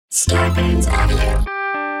Starburns Audio.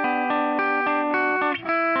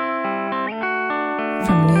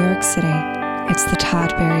 From New York City, it's the Todd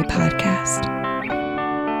Barry Podcast.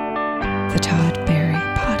 The Todd Barry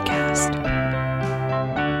Podcast.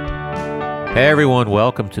 Hey everyone,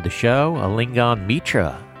 welcome to the show. Alingon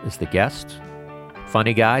Mitra is the guest.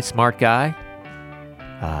 Funny guy, smart guy.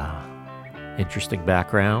 Interesting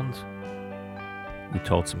background. We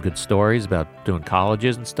told some good stories about doing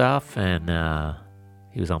colleges and stuff, and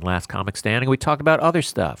he was on Last Comic Standing. We talked about other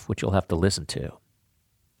stuff, which you'll have to listen to.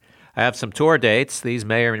 I have some tour dates. These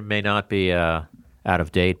may or may not be out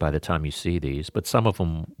of date by the time you see these, but some of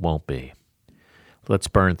them won't be. Let's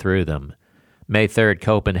burn through them. May 3rd,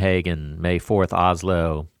 Copenhagen. May 4th,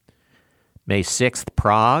 Oslo. May 6th,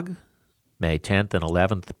 Prague. May 10th and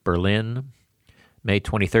 11th, Berlin. May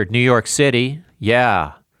 23rd, New York City.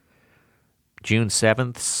 Yeah. June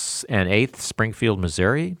 7th and 8th, Springfield,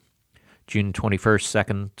 Missouri. June 21st,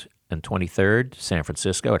 2nd, and 23rd, San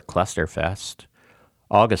Francisco at Clusterfest.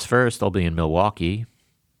 August 1st, I'll be in Milwaukee.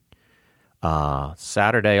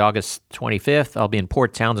 Saturday, August 25th, I'll be in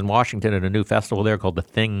Port Townsend, Washington at a new festival there called the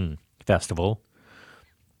Thing Festival.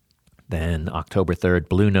 Then October 3rd,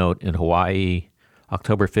 Blue Note in Hawaii.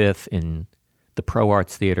 October 5th in the Pro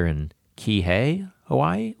Arts Theater in Kihei,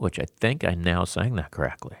 Hawaii, which I think I'm now saying that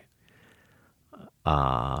correctly.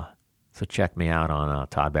 So check me out on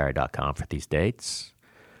toddbarry.com for these dates.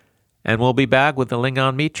 And we'll be back with the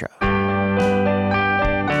Alingon Mitra.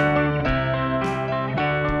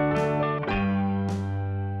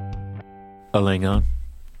 Alingon.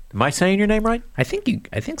 Am I saying your name right? I think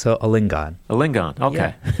so. Alingon. Alingon.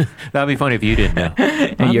 Okay. Yeah. That'd be funny if you didn't know.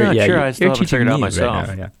 I'm not sure. I still haven't figured it out me myself.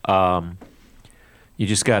 right now, yeah. You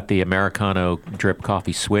just got the Americano drip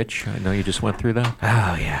coffee switch. I know you just went through that.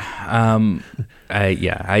 Oh yeah.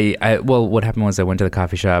 Well, what happened was I went to the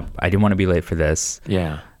coffee shop. I didn't want to be late for this.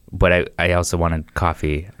 Yeah. But I also wanted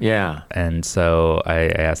coffee. Yeah. And so I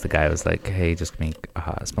asked the guy. I was like, "Hey, just make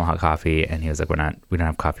small hot coffee." And he was like, "We don't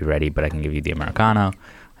have coffee ready, but I can give you the Americano."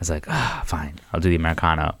 I was like, fine, I'll do the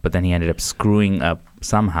Americano. But then he ended up screwing up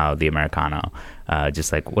somehow the Americano.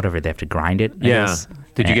 Just like whatever, they have to grind it. I guess.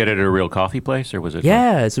 Did you get it at a real coffee place, or was it?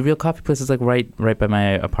 Yeah, it's a real coffee place. It's like right by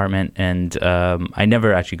my apartment. And I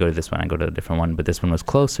never actually go to this one. I go to a different one. But this one was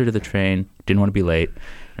closer to the train. Didn't want to be late.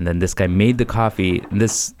 And then this guy made the coffee.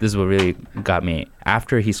 This is what really got me.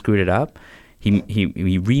 After he screwed it up, he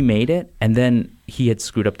remade it, and then he had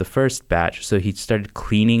screwed up the first batch, so he started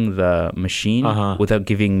cleaning the machine without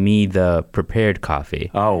giving me the prepared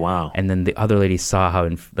coffee. Oh, wow. And then the other lady saw how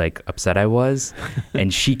upset I was,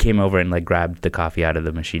 and she came over and grabbed the coffee out of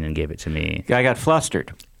the machine and gave it to me. I got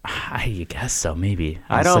flustered. I guess so, maybe.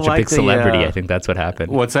 I don't such like a big celebrity. I think that's what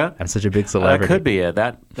happened. What's that? I'm such a big celebrity. It could be.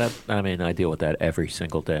 I mean, I deal with that every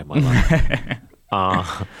single day of my life.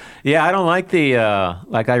 Yeah, I don't like the,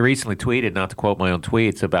 I recently tweeted, not to quote my own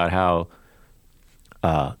tweets, about how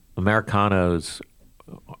Americanos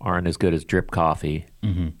aren't as good as drip coffee,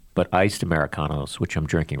 but iced Americanos, which I'm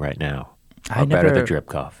drinking right now, are better than drip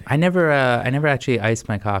coffee. I never actually iced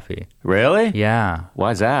my coffee. Really? Yeah.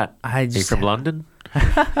 Why is that? Are you from London?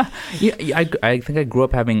 Yeah, I think I grew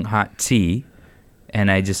up having hot tea,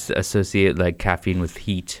 and I just associate caffeine with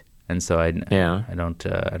heat, and so I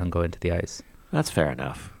don't go into the ice. That's fair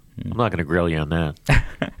enough. I'm not going to grill you on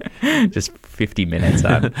that. Just 50 minutes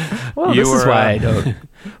on. Well, this is why I don't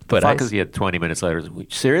put ice. Because you had 20 minutes later.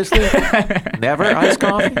 Seriously? Never iced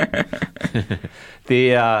coffee?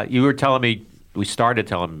 You were telling me, we started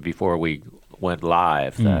telling me before we went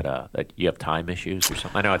live that you have time issues or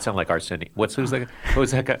something. I know it sounded like Arsenio. Who's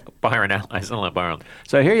that guy? Byron Allen. I sound like Byron.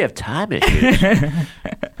 So I hear you have time issues.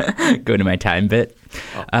 Go to my time bit.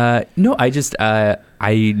 No,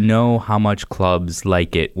 I know how much clubs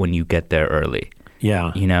like it when you get there early.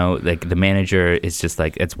 Yeah. The manager is just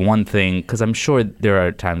it's one thing, because I'm sure there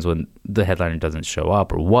are times when the headliner doesn't show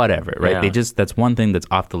up or whatever, right? Yeah. That's one thing that's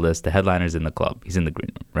off the list. The headliner's in the club. He's in the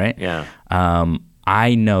green room, right? Yeah.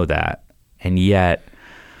 I know that, and yet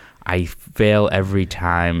I fail every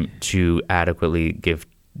time to adequately give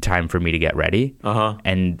time for me to get ready.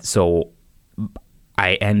 And so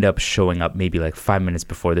I end up showing up maybe 5 minutes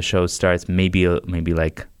before the show starts, maybe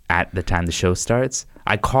at the time the show starts.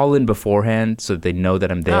 I call in beforehand so that they know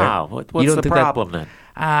that I'm there. Oh, what's the problem then?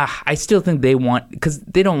 I still think they want, because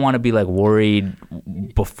they don't want to be worried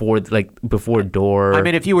before door. I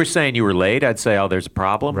mean, if you were saying you were late, I'd say, there's a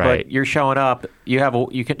problem. Right. But you're showing up. You're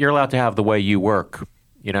allowed to have the way you work.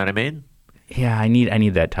 You know what I mean? Yeah, I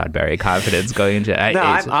need that Todd Barry confidence going into.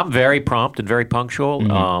 I'm very prompt and very punctual,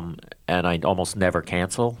 and I almost never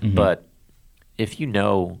cancel. But if you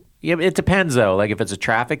know Yeah, it depends though. Like if it's a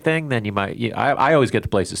traffic thing, then you might. I always get to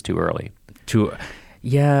places too early.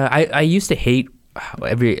 I used to hate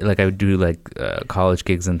I would do like college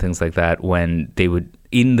gigs and things like that when they would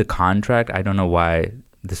in the contract. I don't know why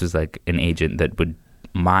this was like an agent that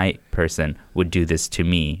my person would do this to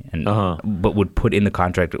me and but would put in the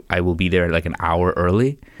contract I will be there like an hour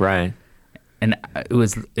early. Right. And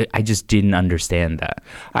I just didn't understand that.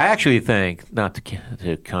 I actually think, not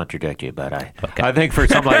to contradict you, but I think for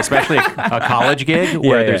something like, especially a college gig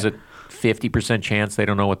where there's a 50% chance they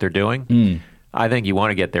don't know what they're doing, I think you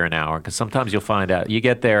want to get there an hour because sometimes you'll find out. You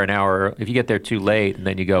get there an hour, if you get there too late, and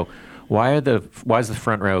then you go, why is the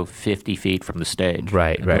front row 50 feet from the stage?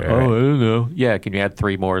 Right. Oh, I don't know. Yeah, can you add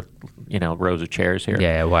 3 more, rows of chairs here?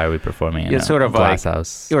 Yeah, why are we performing in it's sort of glass like,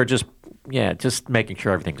 house? Or just making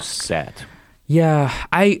sure everything's set. Yeah,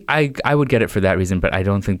 I would get it for that reason, but I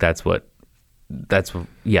don't think that's if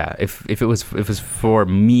it was for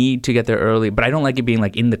me to get there early, but I don't like it being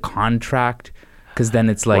like in the contract because then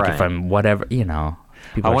it's like if I'm whatever, people I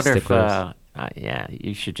wonder sticklers.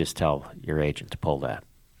 you should just tell your agent to pull that.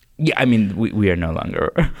 Yeah, I mean we are no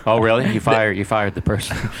longer. Oh really? You fired the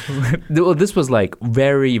person. Well, this was like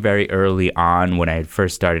very, very early on when I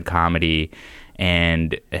first started comedy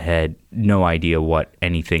and had no idea what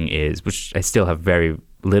anything is, which I still have very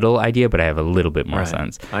little idea, but I have a little bit more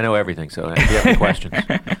sense. I know everything, so if you have any questions.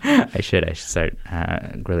 I should start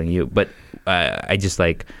grilling you. But I just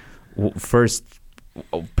like first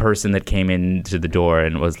person that came into the door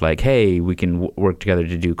and was like, hey, we can work together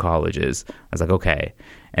to do colleges. I was like, okay.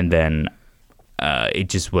 And then it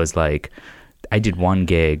just was like, I did one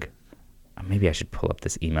gig. Maybe I should pull up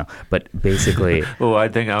this email, but basically, I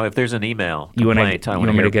think if there's an email complaint, you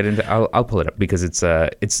want me to get into? I'll pull it up because it's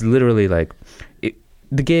literally like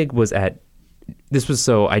the gig was at. This was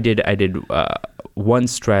so I did one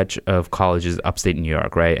stretch of colleges upstate New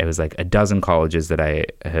York, right? It was like a dozen colleges that I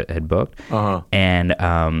had booked,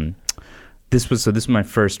 and this was my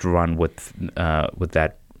first run with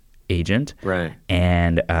that agent, right?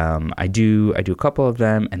 And I do a couple of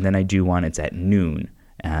them, and then I do one. It's at noon.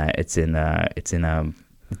 It's in a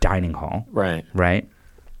dining hall, right,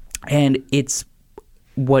 and it's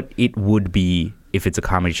what it would be if it's a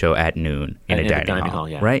comedy show at noon in a dining hall,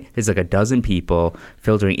 right? It's like a dozen people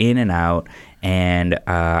filtering in and out, and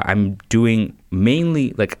I'm doing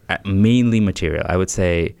mainly material. I would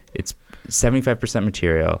say it's 75%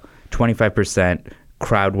 material, 25%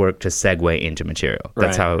 crowd work to segue into material.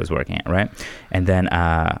 That's how I was working it, right? And then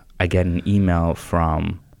I get an email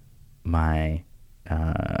from my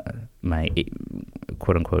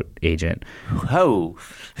quote unquote agent. Oh,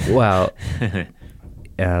 well,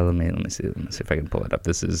 let me see if I can pull it up.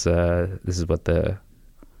 This is what the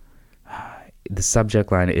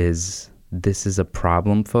subject line is. This is a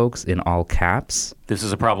problem, folks, in all caps. This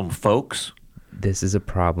is a problem, folks. This is a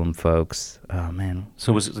problem, folks. Oh man.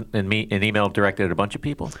 So was it an email directed at a bunch of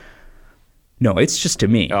people? No, it's just to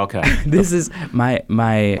me. Okay. This is my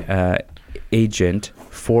agent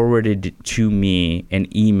forwarded to me an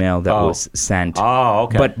email that was sent. Oh,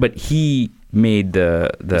 okay. But he made the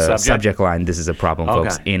subject line, this is a problem,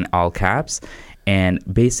 folks, in all caps. And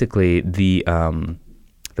basically the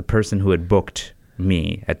person who had booked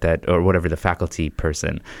me at that, or whatever, the faculty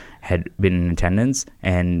person, had been in attendance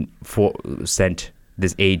and sent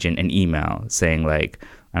this agent an email saying like,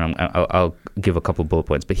 I'll give a couple bullet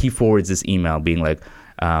points, but he forwards this email being like,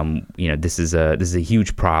 this is a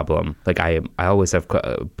huge problem. Like I always have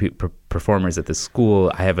performers at this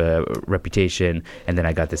school. I have a reputation, and then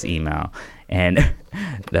I got this email, and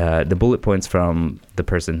the bullet points from the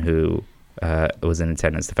person who was in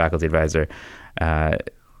attendance, the faculty advisor.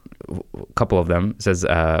 A couple of them says,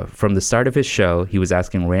 from the start of his show, he was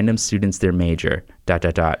asking random students their major, ...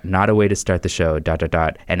 not a way to start the show, ...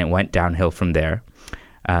 and it went downhill from there.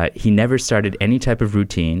 He never started any type of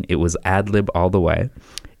routine. It was ad lib all the way.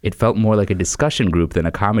 It felt more like a discussion group than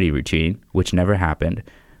a comedy routine, which never happened.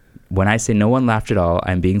 When I say no one laughed at all,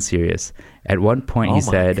 I'm being serious. At one point, he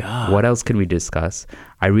said, what else can we discuss?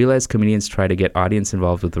 I realized comedians try to get audience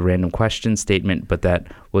involved with a random question statement, but that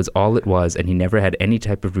was all it was, and he never had any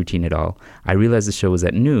type of routine at all. I realized the show was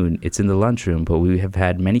at noon. It's in the lunchroom, but we have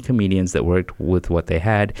had many comedians that worked with what they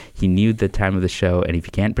had. He knew the time of the show, and if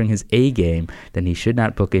he can't bring his A game, then he should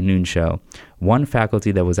not book a noon show. One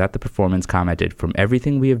faculty that was at the performance commented, from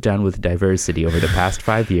everything we have done with diversity over the past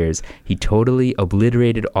 5 years, he totally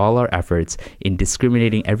obliterated all our efforts in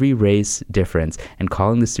discriminating every race difference and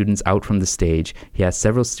calling the students out from the stage. He asked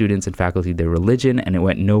several students and faculty their religion, and it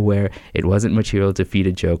went nowhere. It wasn't material to feed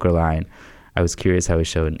a joke or line. I was curious how his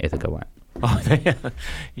show in Ithaca went.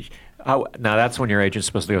 Oh, now that's when your agent's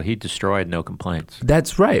supposed to go, he destroyed, no complaints.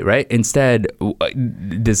 That's right? Instead,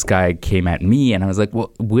 this guy came at me, and I was like,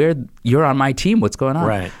 "Well, you're on my team. What's going on?"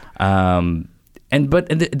 Right. And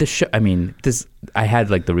the show. I mean, I had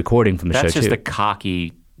like the recording from the show too. That's just a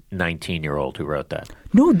cocky 19-year-old who wrote that.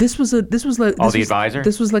 No, this was like the advisor.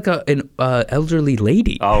 This was like an elderly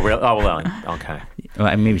lady. Oh, really? Oh, well, okay.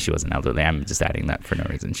 Well, maybe she wasn't elderly. I'm just adding that for no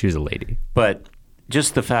reason. She was a lady. But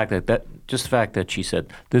just the fact that she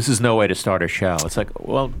said this is no way to start a show. It's like,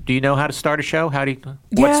 well, do you know how to start a show?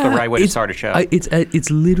 What's the right way to start a show?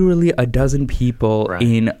 It's literally a dozen people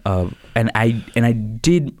in and I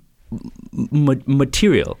did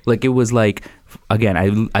material. Like, it was like,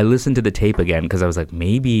 again, I listened to the tape again because I was like,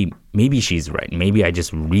 maybe she's right. Maybe I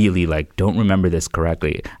just really like don't remember this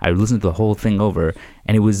correctly. I listened to the whole thing over,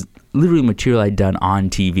 and it was literally material I'd done on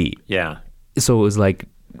TV. Yeah. So it was like,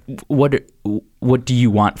 what do you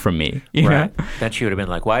want from me? You know? Then she would have been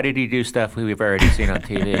like, why did he do stuff we've already seen on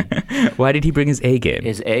TV? Why did he bring his A game?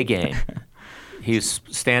 His A game. He was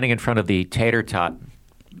standing in front of the tater tot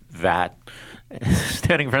vat,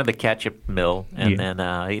 standing in front of the ketchup mill, and then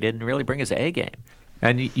he didn't really bring his A game.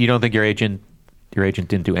 And you don't think your agent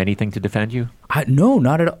didn't do anything to defend you? No,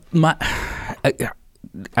 not at all.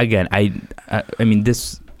 I mean,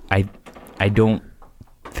 this, I don't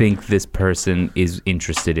think this person is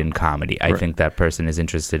interested in comedy. I think that person is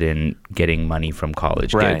interested in getting money from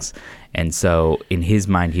college gigs. And so in his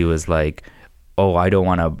mind, he was like, oh, I don't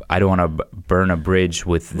want to burn a bridge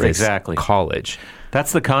with this college.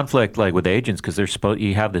 That's the conflict, like with agents, because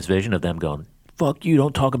you have this vision of them going, fuck you,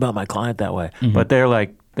 don't talk about my client that way. Mm-hmm. But they're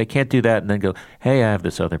like, they can't do that and then go, hey, I have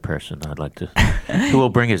this other person I'd like to, who will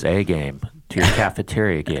bring his A game to your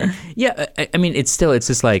cafeteria gig. Yeah, I mean, it's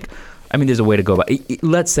just like, I mean, there's a way to go about it.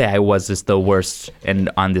 Let's say I was just the worst and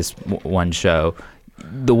on this one show.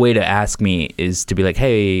 The way to ask me is to be like,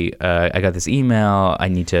 hey, I got this email. I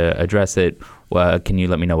need to address it. Can you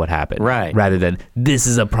let me know what happened? Right. Rather than, this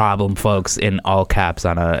is a problem, folks, in all caps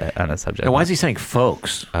on a subject. And why is he saying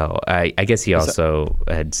folks? Oh, I guess he also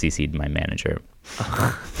had CC'd my manager.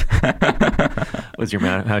 How'd your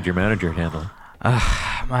manager handle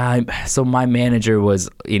it? So my manager was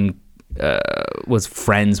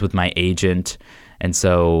friends with my agent, and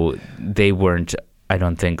so they weren't, I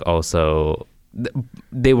don't think, also,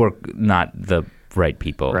 they were not the right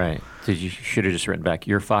people. Right. So you should have just written back,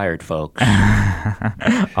 you're fired, folks.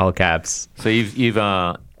 All caps. So you've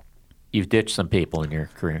ditched some people in your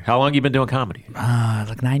career. How long have you been doing comedy?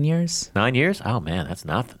 Like 9 years. 9 years? Oh man, that's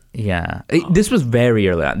nothing. Yeah. This was very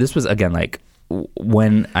early on. This was, again, like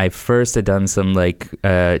when I first had done some like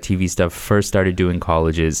TV stuff, first started doing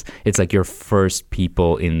colleges. It's like your first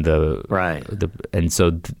people in the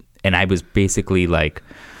and I was basically like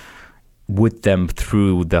with them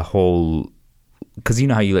through the whole, because you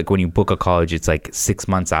know how you, like, when you book a college, it's like 6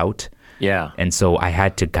 months out. Yeah. And so I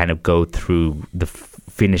had to kind of go through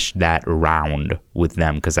finish that round with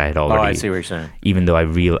them because I had already. Oh, I see what you're saying. Even though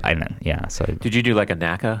So did you do like a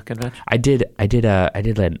NACA convention? I did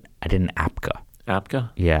an APCA. APCA?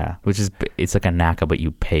 Yeah, it's like a NACA, but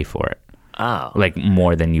you pay for it. Oh. Like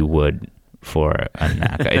more than you would for a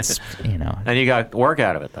NACA. It's, you know. And you got work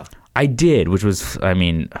out of it though. I did, which was, I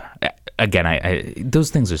mean, again, I those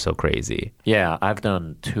things are so crazy. Yeah, I've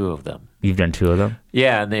done 2 of them. You've done 2 of them?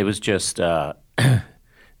 Yeah, and it was just,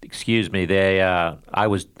 excuse me, I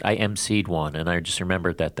emceed one, and I just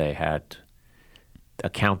remembered that they had a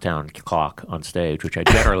countdown clock on stage, which I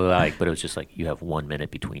generally like, but it was just like, you have 1 minute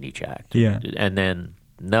between each act. Yeah. And then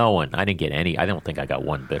I didn't get any, I don't think I got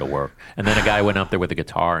one bit of work. And then a guy went up there with a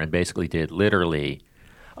guitar and basically did literally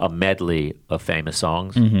a medley of famous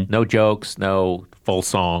songs. Mm-hmm. No jokes, no full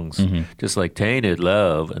songs, just like Tainted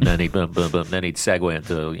Love. And then he'd boom, boom, boom. Then he'd segue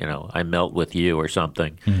into, you know, I Melt With You or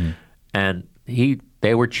something. Mm-hmm. And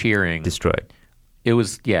they were cheering. Destroyed. It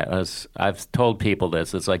was, I've told people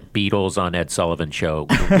this, it's like Beatles on Ed Sullivan Show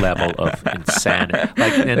level of insanity.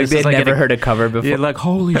 Like they'd never heard a cover before. Yeah, like,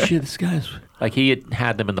 holy shit, this guy's, like he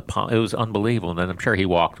had them in the palm. It was unbelievable. And then I'm sure he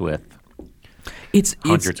walked with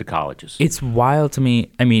hundreds of colleges. It's wild to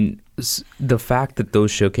me. I mean, the fact that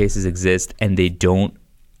those showcases exist and they don't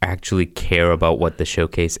actually care about what the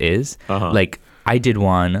showcase is. Uh-huh. Like, I did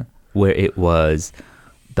one where it was,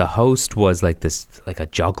 the host was like this, like a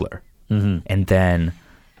juggler. Mm-hmm. And then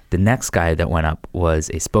the next guy that went up was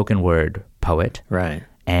a spoken word poet. Right.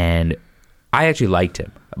 And I actually liked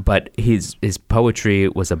him, but his poetry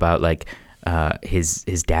was about like,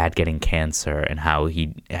 his dad getting cancer and how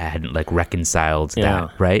he hadn't like reconciled that,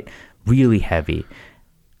 right? Really heavy.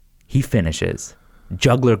 He finishes.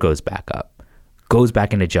 Juggler goes back up, goes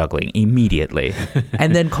back into juggling immediately,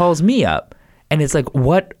 and then calls me up And it's like,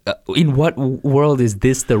 what in what world is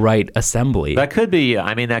this the right assembly? That could be.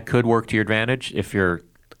 I mean, that could work to your advantage if you're,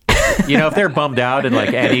 if they're bummed out and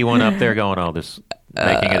like anyone up there going, "Oh, this."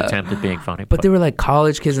 Making an attempt at being funny. But they were like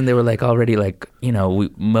college kids and they were like already like,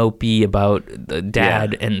 mopey about the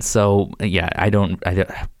dad. Yeah. And so, I don't,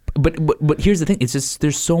 but here's the thing. It's just,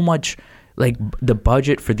 there's so much, like the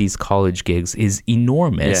budget for these college gigs is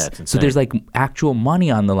enormous. Yeah, it's insane. So there's like actual money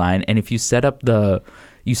on the line. And if you set up the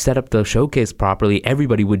showcase properly,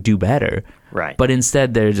 everybody would do better. Right. But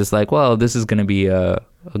instead they're just like, well, this is going to be a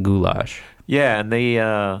goulash. Yeah, and they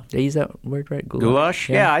use that word right? Goulash?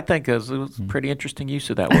 Yeah, I think it was a pretty interesting use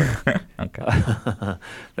of that word. Okay. If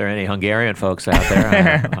there are any Hungarian folks out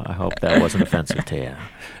there, I hope that wasn't offensive to you.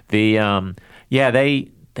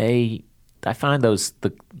 I find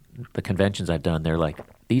the conventions I've done, they're like,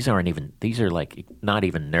 these are like not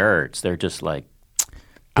even nerds. They're just like,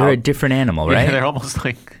 they're a different animal, right? Yeah, they're almost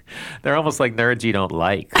like nerds you don't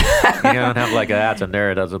like. You don't have like, that's a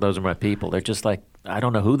nerd. Those are my people. They're just like, I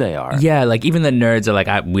don't know who they are. Yeah, like even the nerds are like,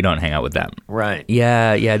 we don't hang out with them. Right.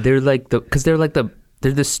 Yeah. They're like they're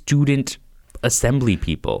the student assembly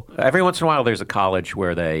people. Every once in a while, there's a college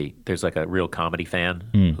where there's like a real comedy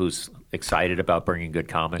fan who's excited about bringing good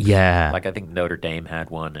comics. Yeah. Like I think Notre Dame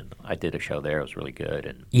had one, and I did a show there. It was really good.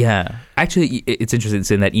 And yeah, actually, it's interesting.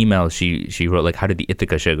 So in that email, she wrote like, how did the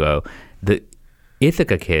Ithaca show go? The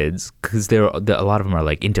Ithaca kids, because a lot of them are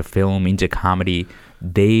like into film, into comedy.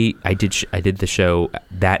 I did the show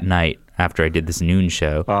that night after I did this noon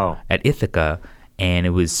show at Ithaca, and it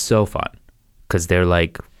was so fun because they're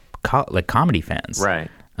like comedy fans, right?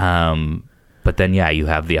 But then you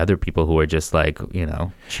have the other people who are just like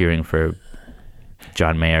cheering for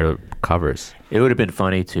John Mayer covers. It would have been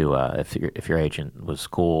funny to if your agent was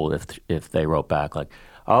cool if they wrote back like,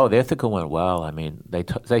 oh, the Ithaca went well. I mean,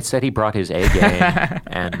 they said he brought his A game,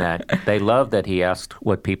 and that they loved that he asked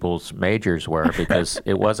what people's majors were because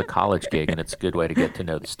it was a college gig, and it's a good way to get to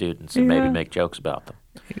know the students and maybe make jokes about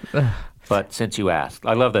them. But since you asked,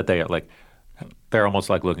 I love that they're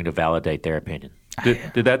almost like looking to validate their opinion.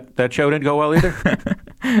 Did that show didn't go well either?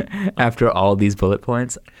 After all these bullet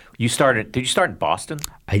points, did you start in Boston?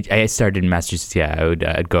 I started in Massachusetts. Yeah,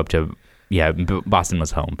 I'd go up to Boston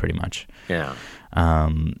was home pretty much. Yeah.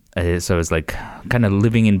 So I was like kind of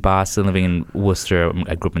living in Boston, living in Worcester.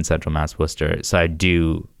 I grew up in Central Mass, Worcester. So I'd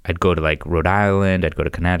go to like Rhode Island, I'd go to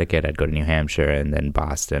Connecticut, I'd go to New Hampshire, and then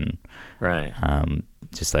Boston. Right.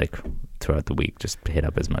 Just like throughout the week, just hit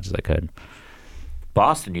up as much as I could.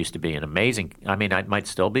 Boston used to be an amazing, I mean, it might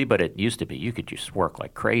still be, but it used to be, you could just work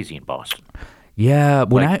like crazy in Boston. Yeah.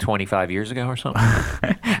 25 years ago or something.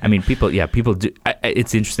 I mean, people do.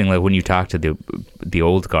 It's interesting, like when you talk to the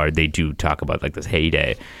old guard, they do talk about like this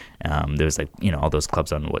heyday. There was like, all those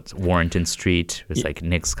clubs on Warrenton Street. It was like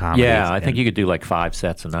Nick's Comedy. Yeah, I think you could do like 5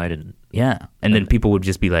 sets a night. And then people would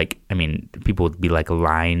just be like, people would be like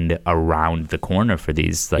lined around the corner for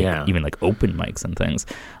these, like even like open mics and things.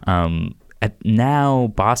 Now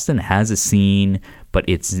Boston has a scene, but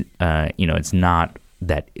it's it's not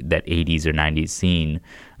that 80s or 90s scene,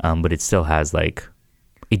 but it still has like,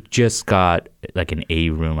 it just got like an A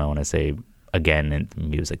room, I want to say, again, and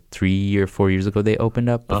maybe it was like 3 or 4 years ago they opened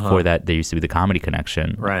up. Before that, there used to be the Comedy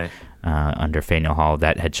Connection, right, under Faneuil Hall.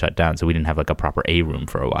 That had shut down, so we didn't have like a proper A room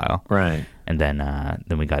for a while. Right. And then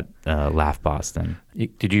we got Laugh Boston.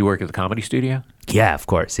 Did you work at the Comedy Studio? Yeah, of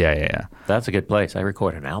course. Yeah. That's a good place. I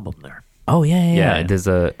recorded an album there. Oh yeah. There's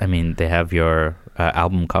they have your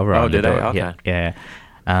album cover on the door. Oh, did they? Okay.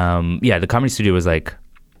 Yeah. The Comedy Studio was like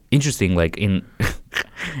interesting. Like in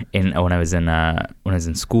when I was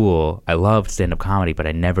in school, I loved stand-up comedy, but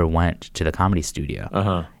I never went to the Comedy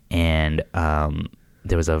Studio. And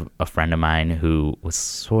there was a friend of mine who was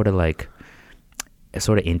sort of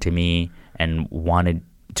into me and wanted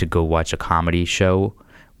to go watch a comedy show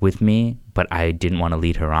with me, but I didn't want to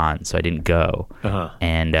lead her on, so I didn't go.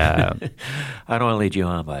 And I don't want to lead you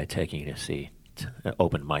on by taking you to see an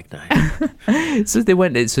open mic night. So they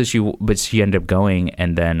went. So she ended up going,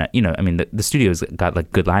 and then the studio's got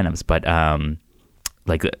like good lineups, but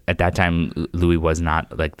like at that time, Louis was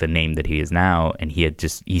not like the name that he is now, and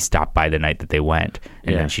he stopped by the night that they went,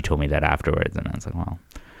 and then she told me that afterwards, and I was like, well,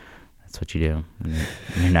 that's what you do.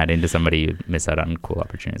 When you're not into somebody, you miss out on cool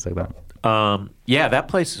opportunities like that. That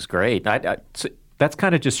place is great. So that's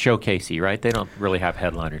kind of just showcasey, right? They don't really have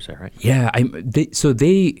headliners there, right? Yeah.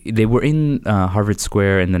 They were in Harvard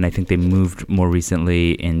Square, and then I think they moved more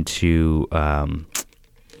recently into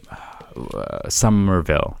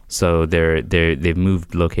Somerville. So they've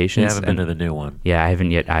moved locations. You haven't been to the new one. Yeah, I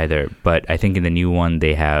haven't yet either. But I think in the new one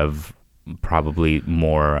they have probably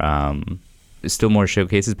more still more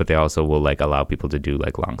showcases, but they also will like allow people to do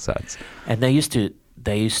like long sets. And they used to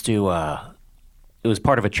it was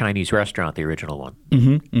part of a Chinese restaurant, the original one.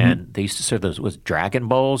 And they used to serve those, was Dragon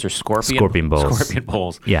Bowls or Scorpion Bowls. Scorpion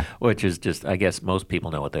Bowls. Yeah. Which is just, I guess most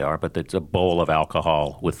people know what they are, but it's a bowl of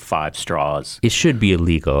alcohol with 5 straws. It should be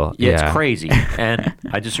illegal. Yeah, it's crazy. And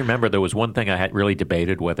I just remember there was one thing I had really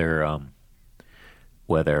debated whether I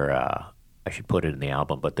should put it in the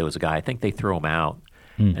album, but there was a guy, I think they threw him out,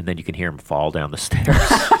 and then you can hear him fall down the stairs.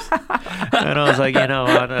 And I was like, you know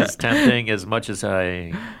what, as tempting as much as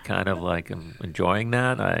I kind of like am enjoying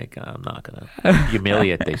that, I'm not going to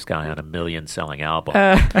humiliate this guy on a million-selling album.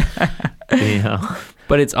 You know?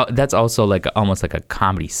 But that's also like almost like a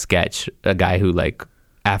comedy sketch. A guy who like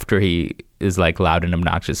after he is like loud and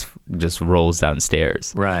obnoxious just rolls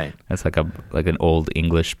downstairs. Right. That's like an old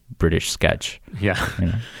English British sketch. Yeah. You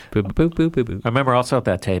know? Boop, boop, boop, boop, boop. I remember also at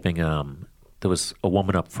that taping, there was a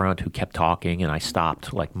woman up front who kept talking, and I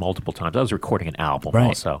stopped like multiple times. I was recording an album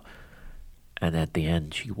also. And at the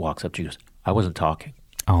end, she walks up, she goes, I wasn't talking.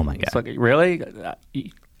 Oh my God. It's like, really?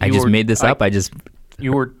 I just made this up.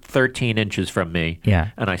 You were 13 inches from me.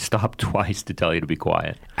 Yeah. And I stopped twice to tell you to be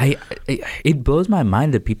quiet. It blows my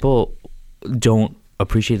mind that people don't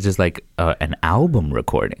appreciate just like an album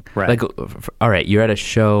recording. Right. Like, all right, you're at a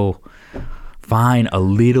show. Fine, a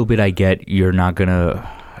little bit I get. You're not gonna,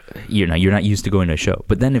 you're not used to going to a show.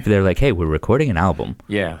 But then if they're like, hey, we're recording an album.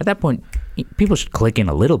 Yeah. At that point, people should click in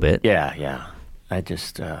a little bit. Yeah, yeah. I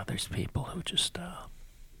just, there's people who just,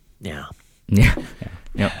 yeah. Yeah.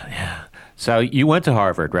 Yep. Yeah. So you went to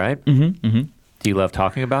Harvard, right? Mm-hmm. Mm-hmm. Do you love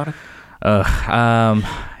talking about it?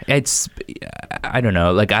 It's, I don't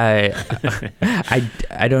know. Like I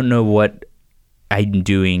don't know what I'm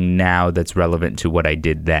doing now that's relevant to what I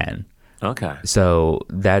did then. Okay. So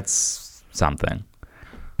that's something.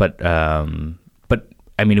 But I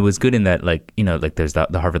mean, it was good in that, like, you know, like there's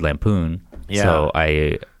the Harvard Lampoon. Yeah. So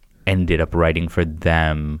I ended up writing for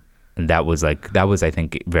them, and that was I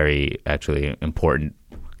think very actually important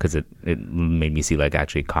because it made me see like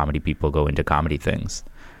actually comedy people go into comedy things.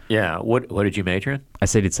 Yeah. What did you major in? I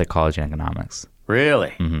studied psychology and economics. Really?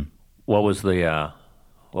 Mm-hmm. What was the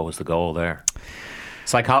goal there?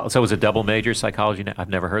 So it was a double major, psychology. I've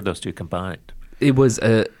never heard those two combined. It was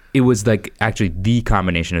like actually the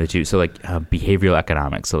combination of the two. So like behavioral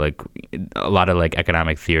economics. So like a lot of like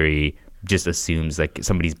economic theory just assumes like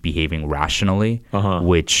somebody's behaving rationally,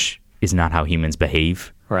 which is not how humans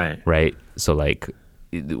behave. Right. Right. So like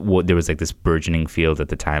there was like this burgeoning field at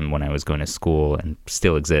the time when I was going to school, and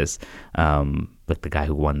still exists. Like the guy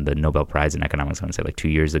who won the Nobel Prize in economics, I want to say like 2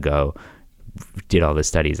 years ago, did all the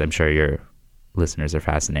studies. I'm sure your listeners are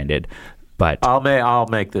fascinated. But I'll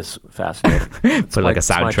make this fascinating. Put like a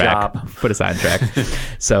soundtrack. Put a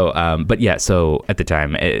soundtrack. So, but yeah. So at the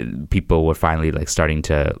time, people were finally like starting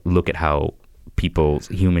to look at how people's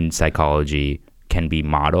human psychology can be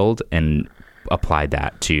modeled and apply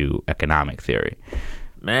that to economic theory.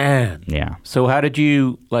 Man. Yeah. So how did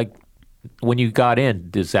you, like, when you got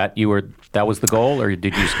in? That was the goal, or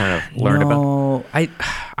did you just kind of learn about? No,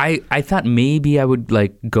 I thought maybe I would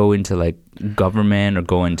like go into like government or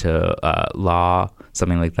go into law,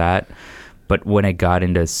 something like that. But when I got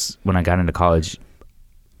into college,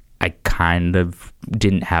 I kind of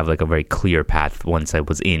didn't have like a very clear path once I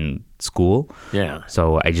was in school. Yeah.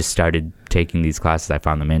 So I just started taking these classes. I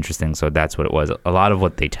found them interesting. So that's what it was. A lot of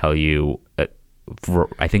what they tell you,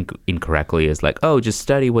 I think incorrectly, is like, oh, just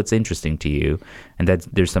study what's interesting to you. And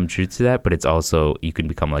there's some truth to that, but it's also, you can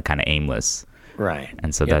become like kind of aimless. Right.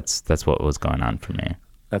 And so that's what was going on for me.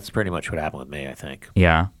 That's pretty much what happened with me, I think.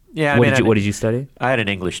 Yeah. Yeah. What did you study? I had an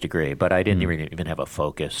English degree, but I didn't even have a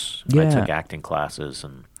focus. Yeah. I took acting classes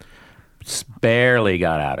and barely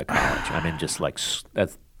got out of college. I mean, just like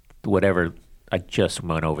that's whatever. I just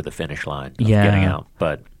went over the finish line of getting out.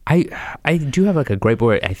 But I do have like a great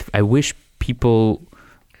boy. I wish people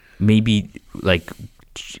maybe like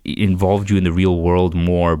involved you in the real world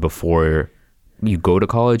more before you go to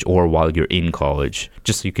college or while you're in college,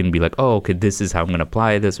 just so you can be like, oh, okay, this is how I'm going to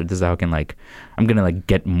apply this, or this is how I'm going to like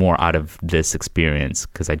get more out of this experience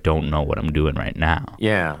because I don't know what I'm doing right now.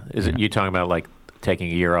 Yeah. Is it you talking about like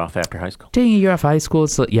taking a year off after high school? Taking a year off high school,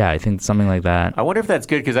 so yeah, I think something like that. I wonder if that's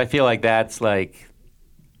good, because I feel like that's like,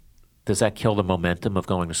 does that kill the momentum of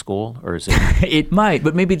going to school, or is it? It might,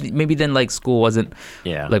 but maybe then like school wasn't.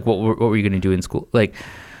 Yeah. Like what were you going to do in school? Like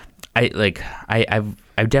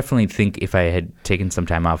I definitely think if I had taken some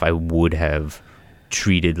time off, I would have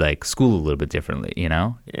treated like school a little bit differently, you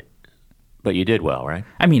know? Yeah. But you did well, right?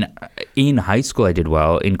 I mean, in high school I did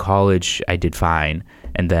well. In college I did fine,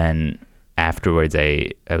 and then afterwards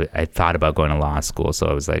I thought about going to law school. So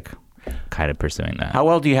I was like, kind of pursuing that. How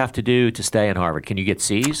well do you have to do to stay in Harvard? Can you get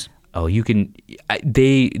C's? Oh, you can.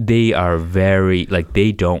 They are very like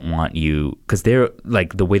they don't want you because they're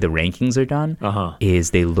like the way the rankings are done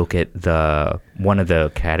is they look at one of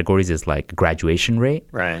the categories is like graduation rate.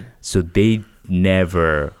 Right. So they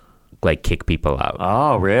never like kick people out.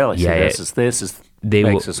 Oh, really? Yeah. See, this is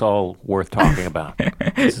makes this all worth talking about.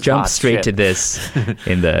 Jump straight to this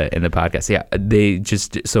in the podcast. Yeah,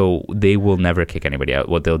 they will never kick anybody out.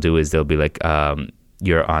 What they'll do is they'll be like,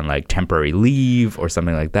 you're on like temporary leave or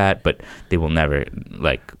something like that, but they will never,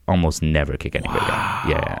 like, almost never kick anybody out.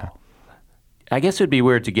 Yeah. I guess it'd be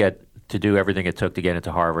weird to do everything it took to get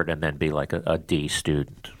into Harvard and then be like a D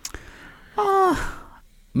student.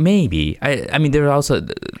 Maybe. I mean, there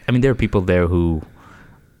are people there who,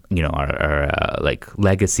 you know, are like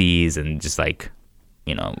legacies and just like,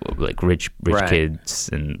 you know, like rich Right. kids,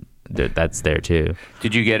 and that's there too.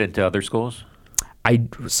 Did you get into other schools? I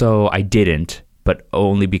didn't, but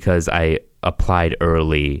only because I applied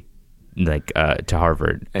early, like to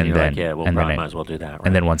Harvard, And you're then like, yeah, well, and then might as well do that. Right?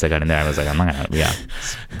 and then once I got in there, I was like, I'm not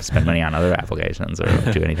gonna spend money on other applications or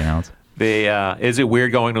do anything else. Is it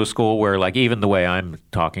weird going to a school where, like, even the way I'm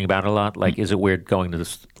talking about it a lot, like, is it weird going to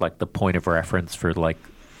this, like, the point of reference for, like,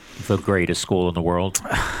 the greatest school in the world?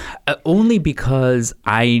 Only because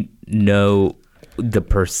I know the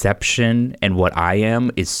perception and what I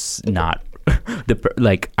am is not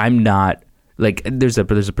I'm not like there's a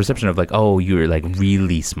perception of like, oh, you're like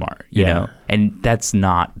really smart, you know, and that's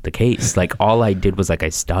not the case. Like all I did was like I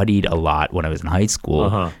studied a lot when I was in high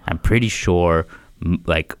school. I'm pretty sure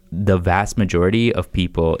like the vast majority of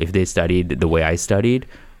people, if they studied the way I studied,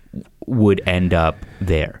 would end up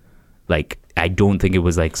there. Like I don't think it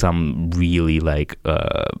was like some really like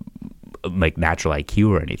natural IQ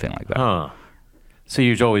or anything like that. So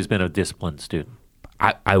you've always been a disciplined student.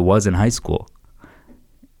 I was in high school.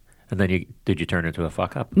 And then did you turn into a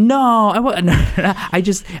fuck up? No, I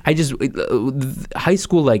just high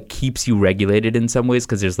school like keeps you regulated in some ways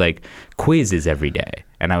because there's like quizzes every day,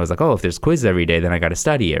 and I was like, oh, if there's quizzes every day, then I got to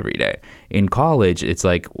study every day. In college, it's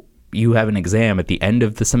like you have an exam at the end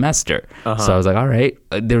of the semester, so I was like, all right.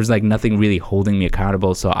 There was like nothing really holding me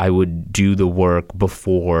accountable, so I would do the work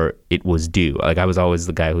before it was due. Like I was always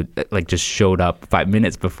the guy who like just showed up 5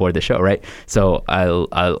 minutes before the show, right? So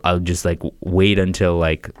I'll just like wait until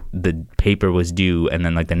like the paper was due, and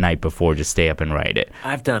then like the night before just stay up and write it.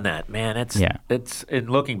 I've done that, man. It's in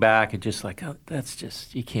looking back and just like, oh, that's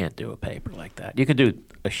just, you can't do a paper like that. You can do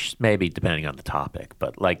maybe depending on the topic,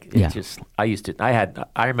 but like it's just I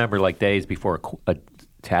remember like days before a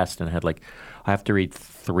test and I had like I have to read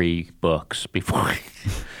 3 books before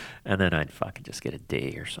and then I'd fucking just get a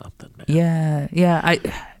D or something, man. Yeah.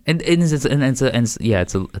 It's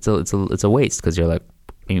a waste because you're like,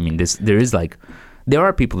 I mean, there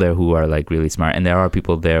are people there who are like really smart, and there are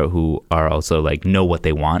people there who are also like know what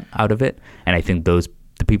they want out of it, and I think the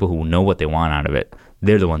people who know what they want out of it,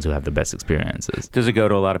 they're the ones who have the best experiences. Does it go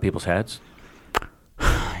to a lot of people's heads?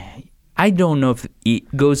 I don't know if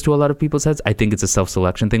it goes to a lot of people's heads. I think it's a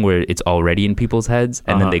self-selection thing where it's already in people's heads,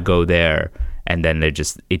 and then they go there, and then it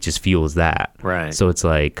just fuels that. Right. So it's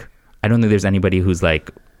like, I don't think there's anybody who's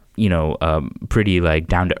like, you know, pretty like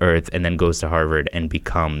down to earth, and then goes to Harvard and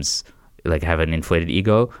becomes like have an inflated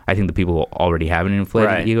ego. I think the people who already have an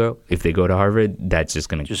inflated ego, if they go to Harvard, that's just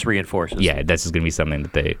gonna reinforces. Yeah, that's just gonna be something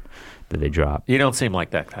that they drop. You don't seem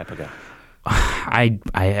like that type of guy. I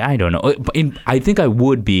don't know. I think I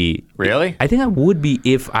would be. Really? I think I would be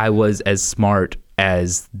if I was as smart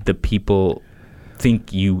as the people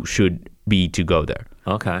think you should be to go there.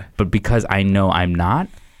 Okay. But because I know I'm not.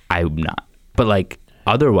 But like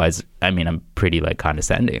otherwise, I mean, I'm pretty like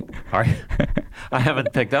condescending. Are you? I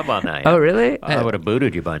haven't picked up on that yet. Oh, really? I would have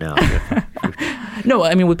booted you by now. No,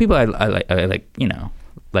 I mean, with people I like, you know,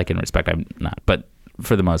 like and respect, I'm not. But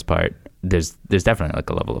for the most part, there's definitely like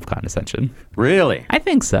a level of condescension. Really? I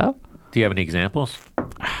think so. Do you have any examples?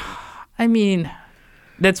 I mean,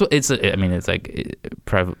 that's what it's. I mean, it's like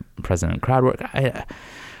President crowd work.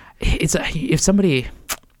 If somebody,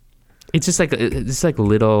 it's just like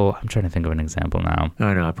little. I'm trying to think of an example now.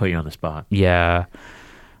 I know, I put you on the spot. Yeah.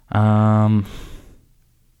 I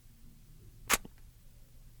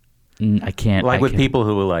can't. Like with people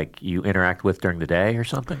who like you interact with during the day or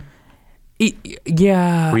something.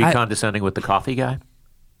 Yeah. Were you condescending with the coffee guy?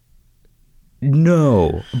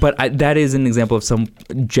 No, but that is an example of some.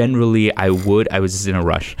 Generally, I was just in a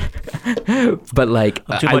rush, but like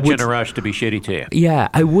I'm too much in a rush to be shitty to you. Yeah,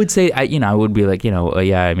 I would say I would be like,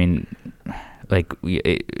 yeah. I mean, like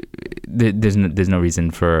there's no reason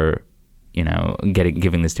for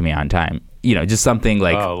giving this to me on time. Just something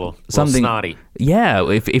like something snotty. Yeah,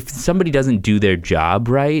 if somebody doesn't do their job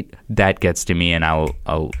right, that gets to me, and I'll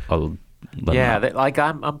let them know. Like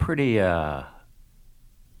I'm pretty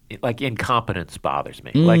like incompetence bothers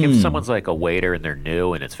me. Like if someone's like a waiter and they're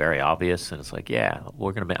new and it's very obvious and it's like, I'm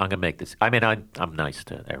gonna make this. I mean, I'm nice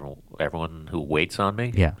to everyone who waits on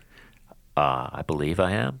me. Yeah, I believe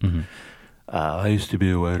I am. Mm-hmm. I used to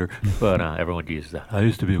be a waiter, but everyone uses that. I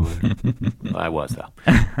used to be a waiter. I was though,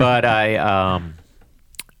 but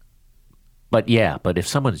but if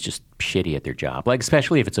someone's just shitty at their job, like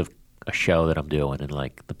especially if it's a show that I'm doing and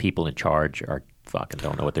like the people in charge are fucking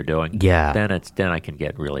don't know what they're doing. Yeah. Then I can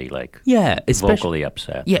get really like especially vocally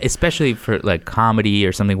upset. Yeah, especially for like comedy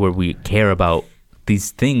or something where we care about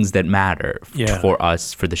these things that matter for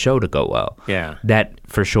us for the show to go well. Yeah. That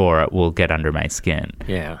for sure will get under my skin.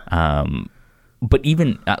 Yeah. But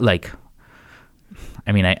even like,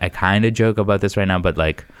 I mean, I kind of joke about this right now, but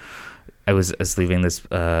like, I was leaving this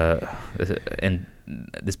in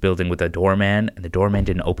this building with a doorman, and the doorman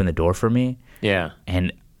didn't open the door for me. Yeah.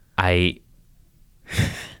 And I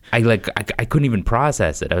couldn't even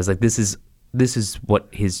process it. I was like, this is what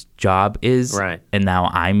his job is, right? And now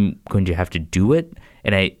I'm going to have to do it.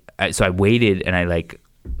 And so I waited and I like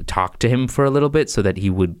talked to him for a little bit so that he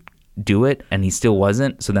would do it, and he still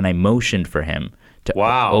wasn't. So then I motioned for him to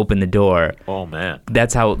open the door. Oh man,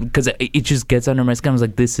 that's how, because it just gets under my skin. I was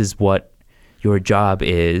like, this is what your job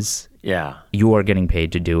is. Yeah, you are getting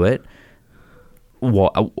paid to do it.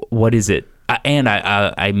 What is it? And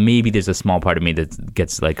I maybe there's a small part of me that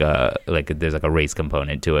gets there's like a race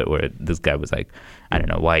component to it where this guy was like, I don't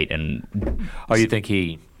know, white and. Oh, you think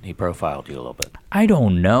he profiled you a little bit? I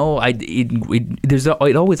don't know.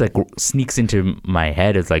 It always like sneaks into my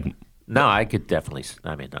head. It's like. No, I could definitely.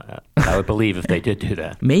 I mean, I would believe if they did do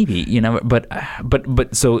that. Maybe,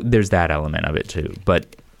 but so there's that element of it too.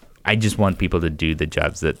 But I just want people to do the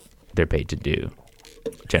jobs that they're paid to do,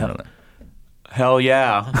 generally. Hell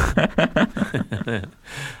yeah.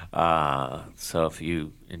 So if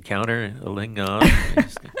you encounter a Lingon,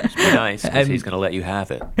 just be nice because he's going to let you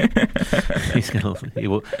have it. He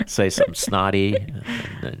will say something snotty and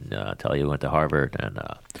then tell you he went to Harvard and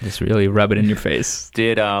just really rub it in your face.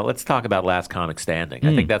 Let's talk about Last Comic Standing.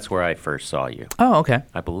 I think that's where I first saw you. Oh, okay.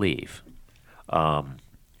 I believe.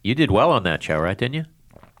 You did well on that show, right? Didn't you?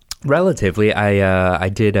 Relatively. I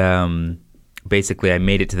did. Basically, I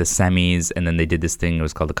made it to the semis, and then they did this thing. It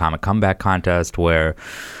was called the Comic Comeback Contest, where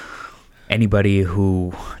anybody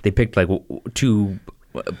who they picked like two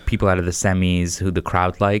people out of the semis who the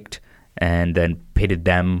crowd liked, and then pitted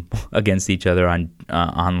them against each other on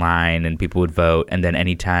online, and people would vote. And then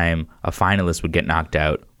anytime a finalist would get knocked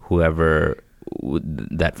out, whoever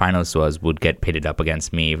that finalist was would get pitted up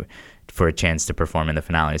against me for a chance to perform in the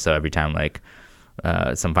finale. So every time like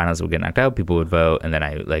some finalists would get knocked out, people would vote, and then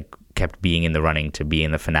I like kept being in the running to be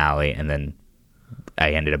in the finale, and then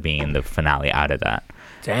I ended up being in the finale out of that.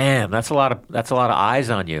 Damn, that's a lot of eyes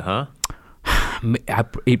on you, huh?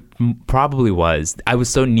 It probably was. I was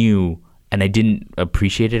so new and I didn't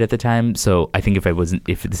appreciate it at the time. So I think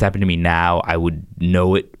if this happened to me now, I would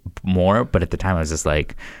know it more. But at the time, I was just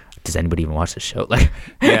like, does anybody even watch the show? Like,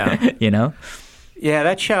 yeah, Yeah,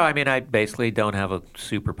 that show. I mean, I basically don't have a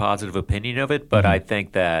super positive opinion of it, but I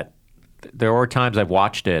think that there were times I've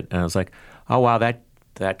watched it and I was like, oh wow,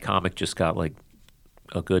 that comic just got like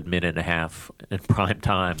a good minute and a half in prime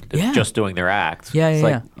time just doing their acts.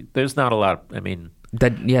 Yeah. There's not a lot. I mean, a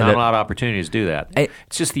lot of opportunities to do that.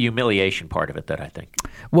 It's just the humiliation part of it that I think.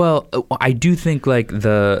 Well, I do think like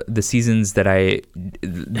the seasons that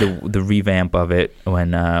the revamp of it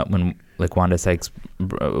when like Wanda Sykes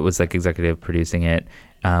was like executive producing it,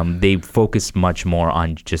 they focused much more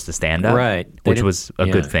on just the stand-up, right? Which was a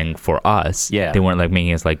good thing for us. Yeah, they weren't like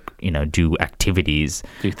making us like do activities,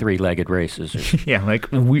 do three-legged races. Yeah, like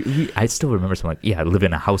I still remember something like live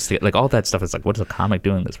in a house, like all that stuff is like, what is a comic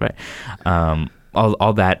doing this, right?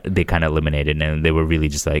 All that they kind of eliminated, and they were really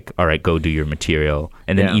just like, all right, go do your material.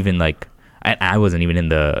 And then even like I wasn't even in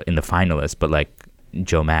the finalists, but like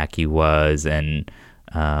Joe Mackey was, and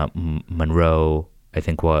Monroe I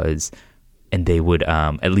think was, and they would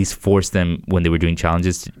at least force them when they were doing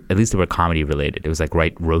challenges at least they were comedy related. It was like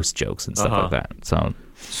write roast jokes and stuff like that.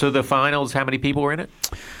 So the finals, how many people were in it?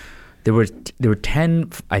 There were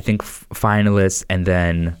 10 I think finalists, and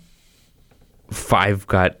then 5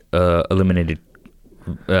 got eliminated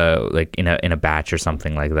like in a batch or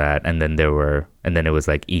something like that, and then it was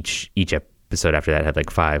like each episode after that had like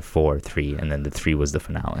 5, 4, 3, and then the 3 was the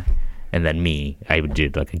finale. And then I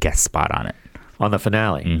did like a guest spot on it. On the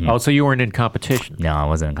finale? Mm-hmm. Oh, so you weren't in competition? No, I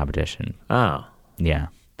wasn't in competition. Oh. Yeah.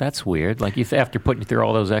 That's weird. Like after putting through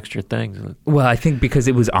all those extra things. Well, I think because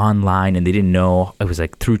it was online and they didn't know, it was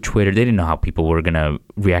like through Twitter, they didn't know how people were going to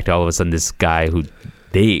react to all of a sudden this guy who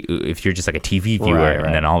if you're just like a TV viewer Right.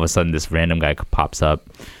 and then all of a sudden this random guy pops up.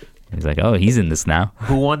 He's like, oh, he's in this now.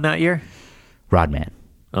 Who won that year? Rodman.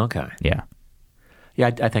 Okay. Yeah. Yeah,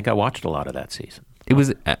 I think I watched a lot of that season. It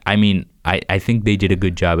was, I mean, I think they did a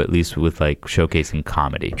good job at least with like showcasing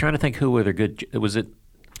comedy. I'm trying to think who were the good. Was it?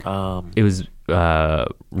 It was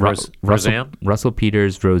Roseanne? Russell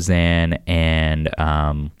Peters, Roseanne, and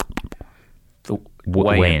The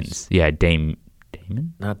Wayans. Yeah, Damon.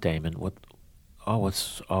 Not Damon. What? Oh,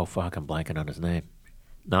 fuck! I'm blanking on his name.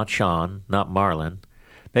 Not Sean. Not Marlon.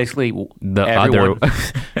 Basically, The everyone,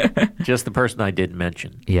 other. just the person I didn't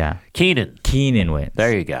mention. Yeah. Keenan. Keenan wins.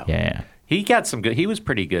 There you go. Yeah. He got some good. He was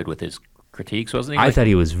pretty good with his critiques, wasn't he? I thought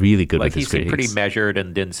he was really good like with he his seemed critiques. pretty measured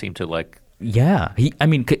and didn't seem to like. Yeah,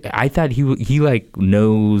 I thought he like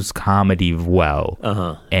knows comedy well,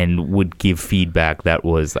 and would give feedback that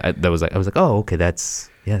was like I was like, oh, okay, that's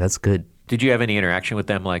good. Did you have any interaction with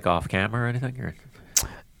them like off camera or anything? Or?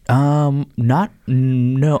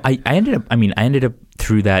 No. I ended up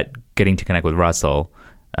through that getting to connect with Russell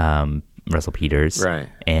Peters, Right.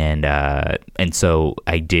 And so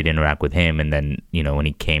I did interact with him, and then when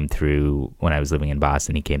he came through when I was living in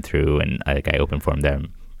Boston, he came through, and I opened for him there.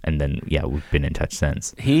 And then, we've been in touch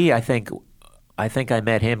since. I think I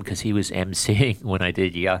met him because he was emceeing when I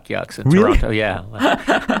did Yuck Yucks in Really? Toronto. Yeah.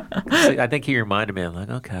 I think he reminded me. I'm like,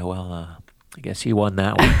 okay, well, I guess he won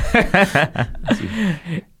that one.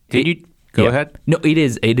 Did you go ahead? No, it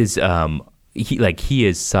is. He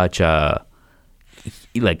is such a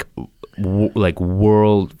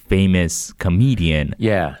world famous comedian.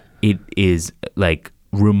 Yeah. It is like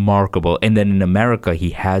remarkable. And then in America, he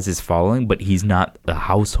has his following, but he's not a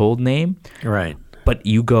household name. Right. But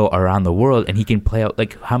you go around the world, and he can play out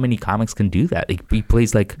like how many comics can do that? Like, he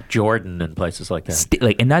plays like Jordan and places like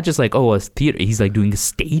that. and not just like a theater. He's like doing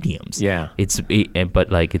stadiums. Yeah. He's a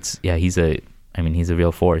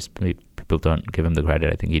real force. People don't give him the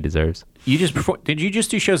credit I think he deserves. Did you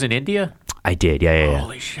just do shows in India? I did. Yeah.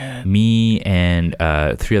 Holy shit. Me and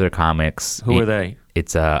 3 other comics. Who are they?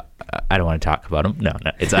 It's I don't want to talk about them. No.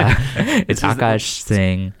 It's it's Akash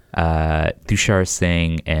Singh, Tushar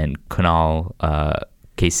Singh, and Kunal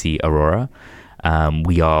KC Arora.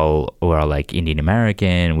 We all were like Indian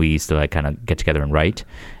American. We used to like kind of get together and write,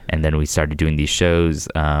 and then we started doing these shows.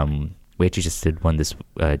 We actually just did one this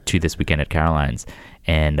weekend at Caroline's,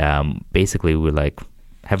 and basically we like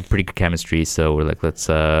have pretty good chemistry. So we're like, let's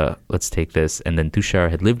take this. And then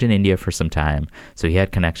Tushar had lived in India for some time, so he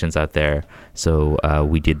had connections out there. So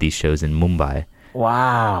we did these shows in Mumbai.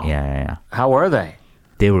 Wow. Yeah. How were they?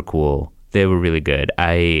 They were cool. They were really good.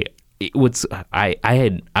 When I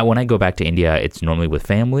go back to India, it's normally with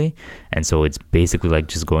family, and so it's basically like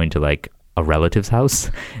just going to like a relative's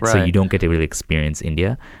house. Right. So you don't get to really experience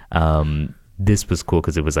India. This was cool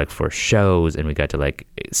because it was like for shows, and we got to like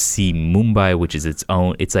see Mumbai, which is its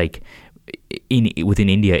own. It's like within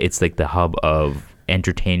India, it's like the hub of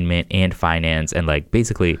entertainment and finance, and like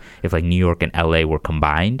basically, if like New York and LA were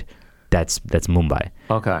combined, that's Mumbai.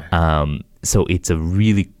 Okay. So it's a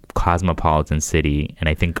really cosmopolitan city, and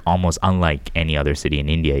I think almost unlike any other city in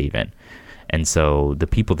India even. And so the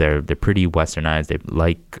people there, they're pretty westernized. They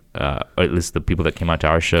like, or at least the people that came out to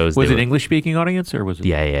our shows. Was it English-speaking audience, or was it?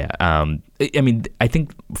 Yeah. I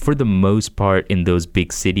think for the most part in those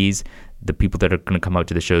big cities, the people that are going to come out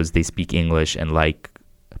to the shows, they speak English and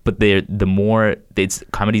but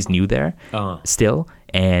comedy's new there still,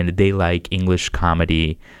 and they like English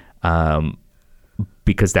comedy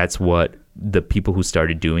because that's what the people who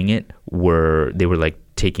started doing it were. They were like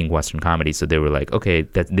taking Western comedy, so they were like, okay,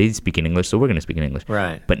 they speak in English, so we're going to speak in English.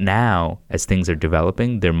 Right. But now, as things are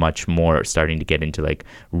developing, they're much more starting to get into like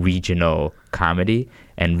regional comedy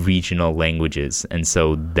and regional languages. And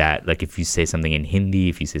so that, like, if you say something in Hindi,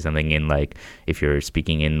 if you say something in like, if you're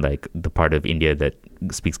speaking in like the part of India that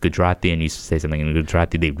speaks Gujarati, and you say something in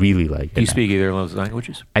Gujarati, they really like it. Do you speak either of those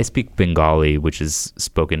languages? I speak Bengali, which is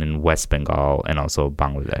spoken in West Bengal, and also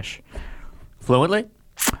Bangladesh. Fluently?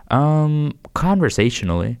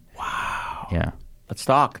 Conversationally. Wow. Yeah. Let's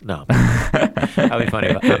talk. No. That'd be funny.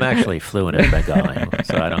 I'm actually fluent in Bengali,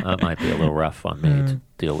 so that might be a little rough on me to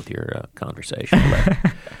deal with your conversation. But.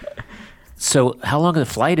 So how long of a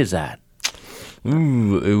flight is that?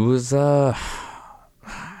 Ooh, it was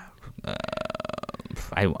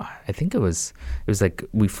I think it was like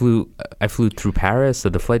I flew through Paris, so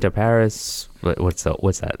the flight to Paris, what's that,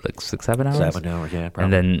 like 6-7 hours? 7 hours, yeah,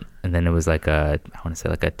 probably. And then it was like I want to say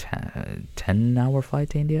like a 10-hour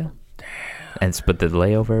flight to India. Damn. But the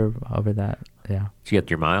layover over that, Yeah. Did you get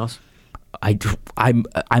your miles?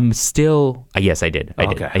 I'm still. Yes, I did. I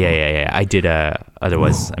did. Okay. Yeah. I did.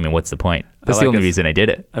 Otherwise, I mean, what's the point? That's I the like only this. reason I did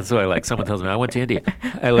it. That's what I like. Someone tells me I went to India.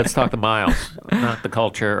 Hey, let's talk the miles, not the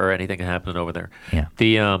culture or anything happening over there. Yeah.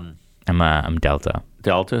 The I'm Delta.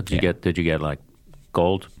 Delta. Did you get like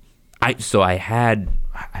gold? I think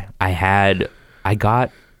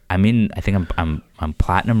I'm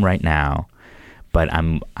platinum right now, but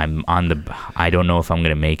I'm on the. I don't know if I'm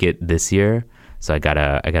gonna make it this year, so I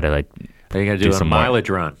gotta like. Are you gonna do a some more. mileage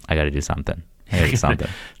run? I gotta do something. I gotta do something.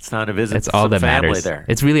 It's time to visit. It's all some that family matters. there.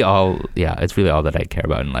 It's really all. Yeah, it's really all that I care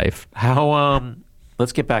about in life. How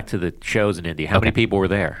let's get back to the shows in India. How many people were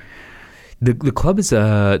there? The club is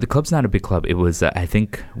the club's not a big club. It was I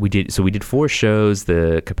think we did 4 shows.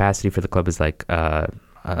 The capacity for the club is like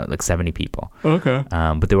 70 people. Okay.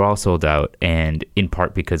 But they were all sold out, and in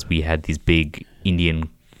part because we had these big Indian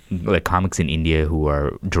like comics in India who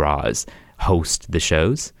are draws host the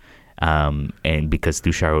shows. And because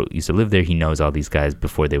Tushar used to live there, he knows all these guys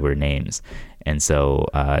before they were names. And so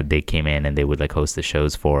they came in and they would like host the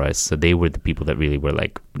shows for us. So they were the people that really were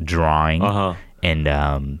like drawing. Uh-huh.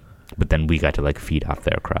 And but then we got to like feed off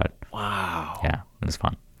their crowd. Wow. Yeah, it was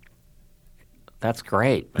fun. That's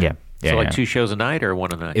great. Man. Yeah. So like yeah. 2 shows a night or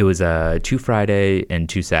one a night? It was 2 Friday and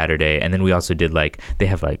 2 Saturday, and then we also did like they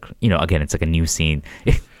have like again it's like a new scene.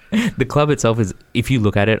 The club itself is, if you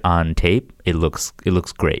look at it on tape, it looks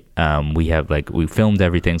great. We filmed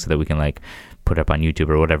everything so that we can like put up on YouTube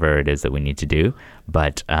or whatever it is that we need to do.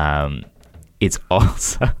 But it's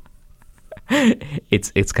also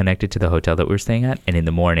it's connected to the hotel that we're staying at, and in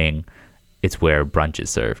the morning, it's where brunch is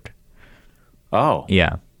served. Oh.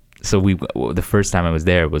 Yeah. So the first time I was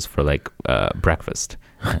there was for like breakfast,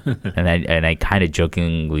 and I kind of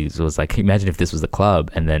jokingly was like, imagine if this was the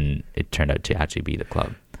club, and then it turned out to actually be the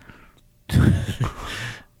club.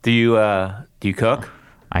 Do you cook?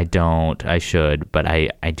 I don't. I should, but I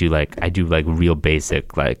do like real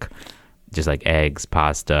basic, like just like eggs,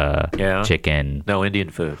 pasta, chicken. No Indian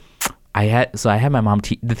food. I had my mom.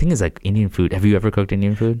 The thing is, like Indian food. Have you ever cooked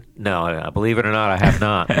Indian food? No, believe it or not, I have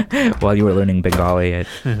not. While you were learning Bengali, I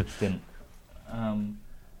didn't.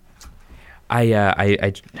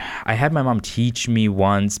 I had my mom teach me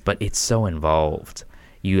once, but it's so involved.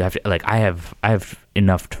 You have to like I have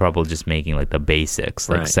enough trouble just making like the basics,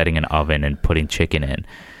 like setting an oven and putting chicken in.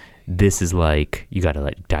 This is like you got to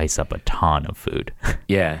like dice up a ton of food.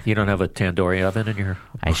 Yeah, you don't have a tandoori oven in your.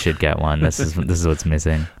 I should get one. This is what's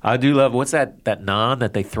missing. I do love what's that naan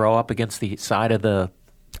that they throw up against the side of the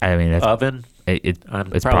oven.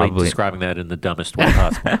 I'm it's probably describing that in the dumbest way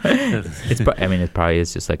possible. It probably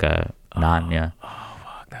is just like a naan. Yeah. Oh,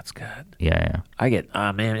 fuck, that's good. Yeah. I get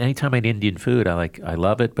man. Anytime I eat Indian food, I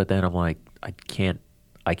love it, but then I'm like, I can't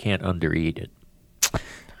undereat it.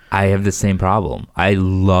 I have the same problem. I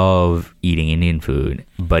love eating Indian food,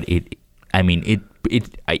 but it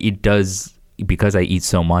does, because I eat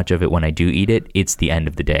so much of it. When I do eat it, it's the end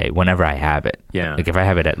of the day. Whenever I have it, yeah. Like if I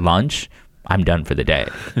have it at lunch, I'm done for the day.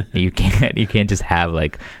 You can't just have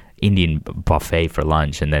like Indian buffet for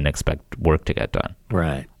lunch and then expect work to get done.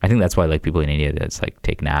 Right. I think that's why like people in India that's like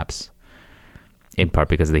take naps, in part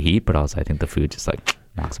because of the heat, but also I think the food just like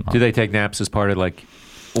knocks them off. Do they take naps as part of like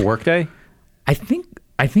a work day? I think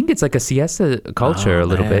it's like a siesta culture a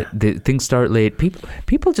little bit. Things start late.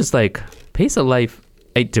 People just like pace of life.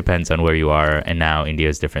 It depends on where you are, and now India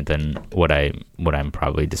is different than what I'm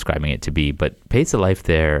probably describing it to be. But pace of life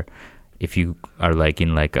there, if you are like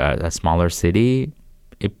in like a smaller city,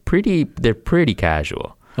 they're pretty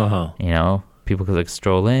casual. People can like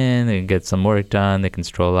stroll in, they can get some work done, they can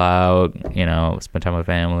stroll out, spend time with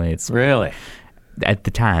family. It's really at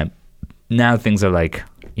the time. Now things are like,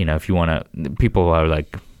 if you want to, people are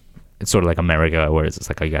like, it's sort of like America, where it's just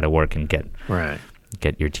like, you got to work and get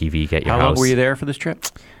your TV, get your house. How long were you there for this trip?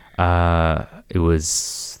 It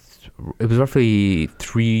was roughly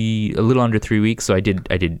a little under 3 weeks. So I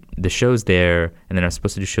did the shows there, and then I was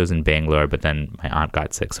supposed to do shows in Bangalore, but then my aunt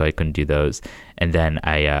got sick, so I couldn't do those. And then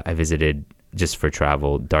I visited, just for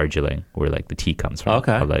travel, Darjeeling, where like the tea comes from.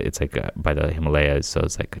 Okay. It's like by the Himalayas, so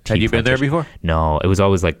it's like a tea. Had you been there plantation. before? No, it was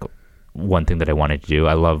always like one thing that I wanted to do.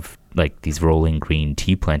 I love like these rolling green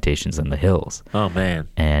tea plantations in the hills. Oh man!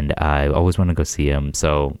 And I always wanted to go see them.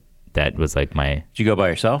 So that was like my. Did you go by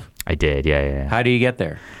yourself? I did. Yeah. How do you get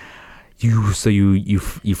there? You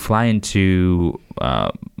fly into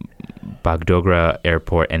Bagdogra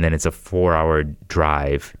airport, and then it's a 4-hour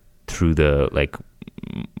drive through the like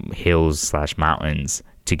hills/mountains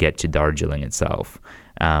to get to Darjeeling itself.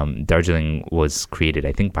 Darjeeling was created,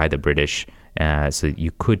 I think, by the British. So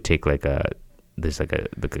you could take there's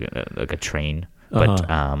a train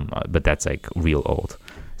but that's like real old.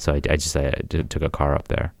 So I just took a car up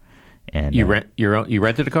there. And you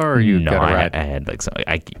rented a car, or you no, got a I ride? had like some.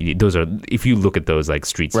 Those are, if you look at those like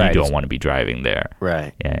streets, Right, you don't want to be driving there.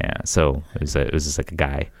 Right. Yeah. So it was just like a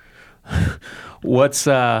guy. What's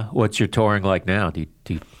your touring like now? Do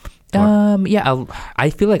you I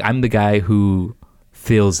feel like I'm the guy who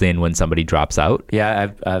fills in when somebody drops out.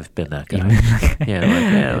 Yeah, I've been that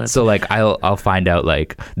guy. Let's- So like I'll find out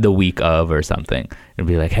like the week of or something and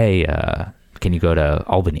be like, hey, can you go to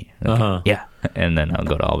Albany? Like, yeah, and then I'll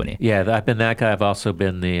go to Albany. yeah, I've been that guy. I've also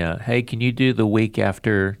been the hey, can you do the week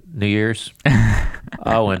after New Year's?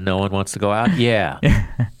 Oh, and no one wants to go out. Yeah,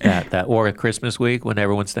 that or a Christmas week when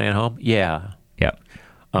everyone's staying home. Yeah. Yeah.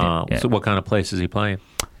 Yeah. So what kind of place is he playing?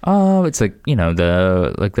 It's like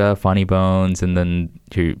the Funny Bones, and then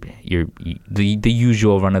the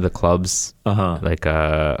usual run of the clubs. Like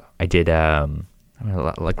I did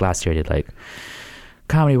like last year I did like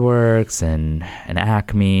Comedy Works and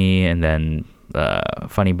Acme, and then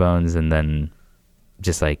Funny Bones, and then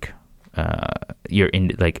just like you're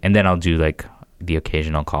in like, and then I'll do like the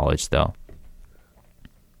occasional college though.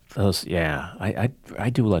 Those, yeah, I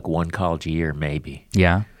do like one college a year maybe.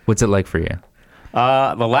 Yeah, what's it like for you?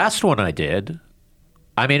 The last one I did,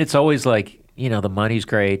 I mean, it's always like, the money's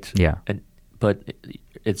great. Yeah. But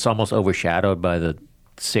it's almost overshadowed by the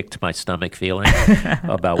sick to my stomach feeling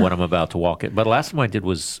about what I'm about to walk in. But the last one I did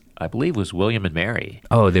I believe was William and Mary.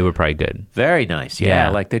 Oh, they were probably good. Very nice. Yeah. Yeah.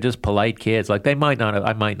 Like they're just polite kids. Like I might not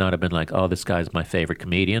have been like, oh, this guy's my favorite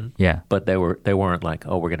comedian. Yeah. But they weren't like,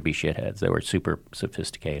 oh, we're going to be shitheads. They were super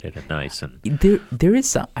sophisticated and nice. And There is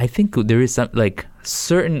some, I think there is some, like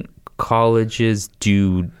certain colleges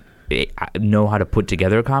do know how to put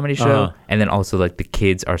together a comedy show, and then also like the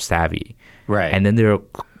kids are savvy, right. And then there are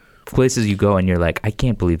places you go and you're like, I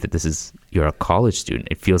can't believe that you're a college student.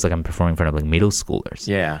 It feels like I'm performing in front of like middle schoolers.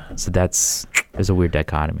 Yeah. So there's a weird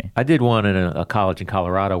dichotomy. I did one in a college in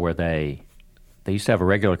Colorado where they used to have a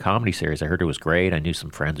regular comedy series. I heard it was great. I knew some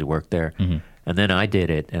friends who worked there, and then I did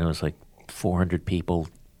it, and it was like 400 people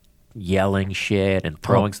yelling shit and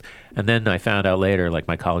throwing, and then I found out later, like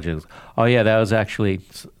my college was, oh yeah, that was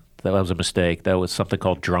a mistake. That was something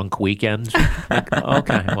called Drunk Weekends. Like,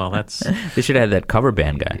 okay, well that's. They should have had that cover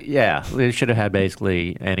band guy. Yeah, they should have had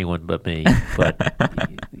basically anyone but me. But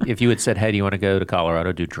if you had said, "Hey, do you want to go to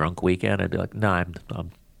Colorado do Drunk Weekend?" I'd be like, "No, I'm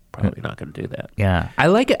probably not going to do that." Yeah, I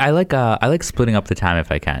like it. I like splitting up the time if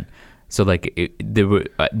I can. So like there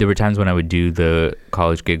were times when I would do the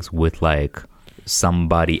college gigs with like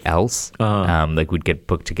somebody else. Like we'd get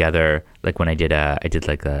booked together. Like when I did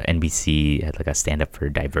like a NBC had like a stand up for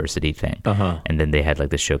diversity thing, and then they had like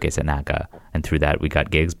the showcase at NACA, and through that we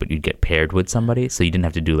got gigs. But you'd get paired with somebody, so you didn't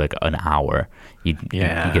have to do like an hour. You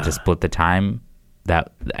get to split the time.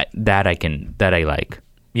 That I like.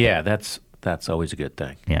 Yeah, that's always a good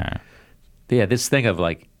thing. Yeah. Yeah, this thing of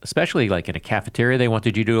like, especially like in a cafeteria, they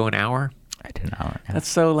wanted you to do an hour. I did an hour. Yeah. That's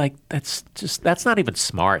so like that's not even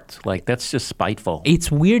smart. Like that's just spiteful.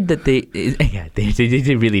 It's weird that they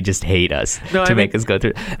really just hate us make us go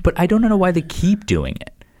through. But I don't know why they keep doing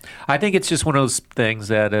it. I think it's just one of those things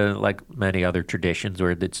that, like many other traditions,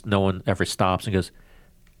 where no one ever stops and goes,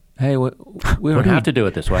 "Hey, we don't have to do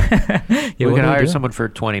it this way. We can hire someone for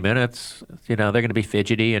 20 minutes. They're going to be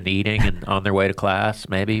fidgety and eating and on their way to class,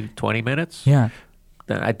 maybe 20 minutes." Yeah.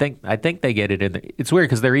 I think they get it in there. It's weird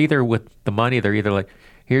because they're either with the money, they're either like,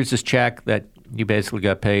 here's this check that you basically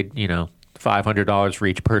got paid, $500 for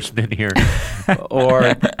each person in here,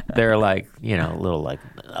 or they're like, a little like,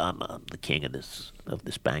 I'm the king of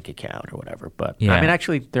this bank account or whatever. But yeah. I mean,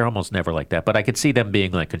 actually, they're almost never like that. But I could see them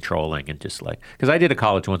being like controlling and just like, because I did a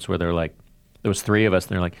college once where they're like, there was 3 of us,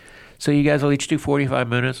 and they're like, so you guys will each do 45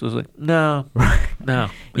 minutes? I was like, no.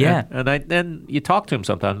 Yeah. And then you talk to them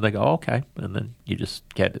sometimes, and they go, oh, okay. And then you just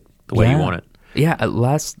get it the way you want it. Yeah.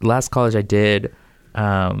 Last college I did,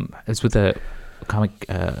 it was with a comic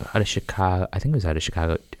out of Chicago. I think it was out of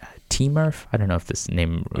Chicago. T. Murph. I don't know if this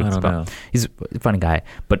name rings a bell. He's a funny guy.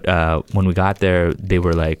 But when we got there, they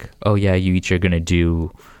were like, oh, yeah, you each are going to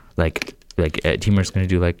do like T. Murph's going to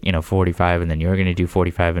do like, 45, and then you're going to do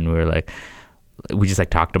 45. And we were like, we just like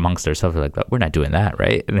talked amongst ourselves like, we're not doing that,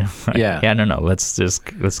 right? And like, yeah, no, let's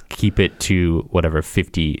keep it to whatever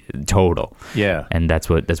 50 total. Yeah, and that's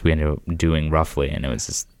what we ended up doing roughly, and it was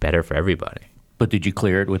just better for everybody. But did you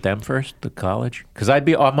clear it with them first, the college? Because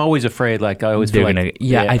I'm always afraid, like I always feel like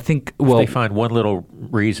I think they find one little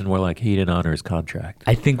reason where like he didn't honor his contract.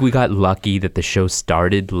 I think we got lucky that the show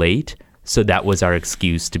started late, so that was our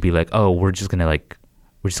excuse to be like, oh, we're just gonna like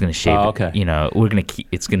we're just gonna shave. Oh, okay. It. You know, we're gonna keep.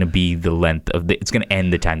 It's gonna be the length of the. It's gonna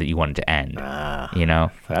end the time that you want it to end. You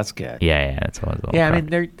know. That's good. Yeah, that's what I was. Yeah, I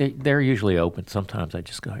mean they're usually open. Sometimes I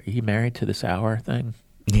just go, "Are you married to this hour thing?"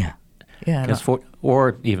 Yeah. Yeah.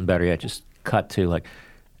 Or even better yet, just cut to like,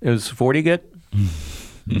 it was 40 good.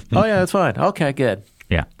 Oh yeah, that's fine. Okay, good.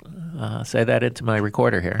 Yeah. Say that into my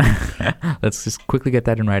recorder here. Let's just quickly get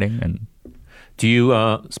that in writing. And do you?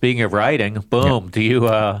 Speaking of writing, boom. Do you?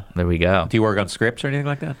 there we go. Do you work on scripts or anything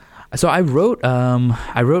like that? So I wrote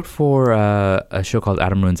for a show called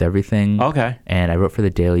Adam Ruins Everything. Okay. And I wrote for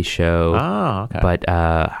The Daily Show. Oh, okay. But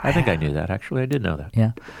I think I knew that actually. I did know that.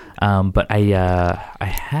 Yeah. But I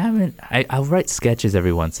haven't. I'll write sketches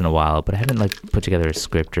every once in a while, but I haven't like put together a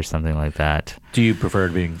script or something like that. Do you prefer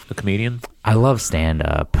being a comedian? I love stand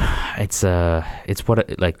up. It's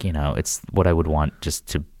what like, you know, it's what I would want just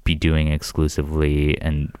to be doing exclusively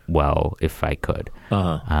and well if I could.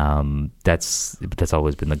 That's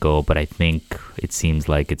always been the goal, but I think it seems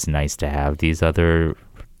like it's nice to have these other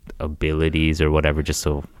abilities or whatever just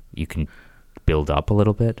so you can build up a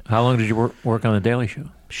little bit. How long did you work on The Daily Show?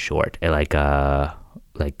 Short, like half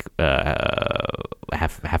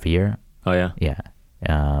a year. Oh yeah. Yeah.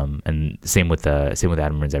 And same with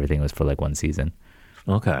Adam Ruins Everything. It was for like one season.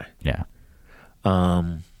 Okay. Yeah.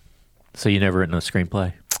 So you never written a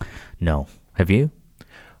screenplay? No. Have you?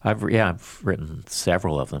 I've written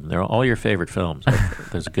several of them. They're all your favorite films.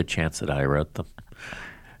 There's a good chance that I wrote them.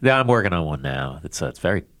 Yeah, I'm working on one now. It's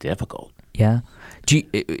very difficult. Yeah. Do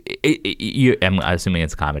you? I'm assuming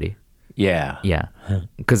it's comedy. Yeah. Yeah.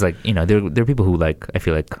 Because like, you know, there are people who like, I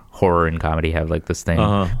feel like horror and comedy have like this thing.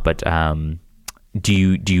 But do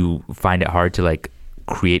you find it hard to like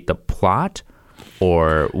create the plot,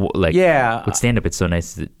 or like? Yeah. With stand up, it's so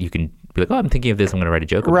nice that you can be like, oh, I'm thinking of this. I'm going to write a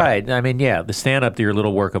joke about it. Right. I mean, yeah, the stand-up, your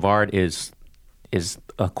little work of art is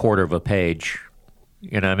a quarter of a page.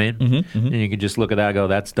 You know what I mean? Mm-hmm. And you can just look at that and go,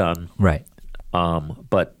 that's done. Right.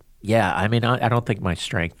 But yeah, I mean, I don't think my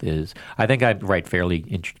strength is. I think I write fairly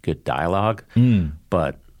good dialogue,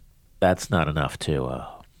 but that's not enough to.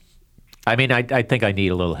 I mean, I think I need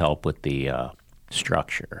a little help with the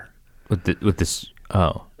structure. With this.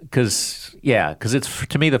 Oh. Because it's,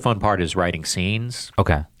 to me, the fun part is writing scenes.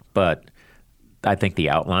 Okay. But I think the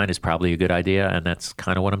outline is probably a good idea, and that's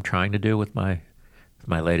kind of what I'm trying to do with my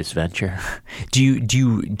latest venture. Do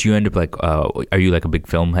you end up like? Are you like a big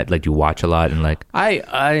film head? Like, do you watch a lot and like?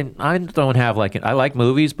 I don't have like, I like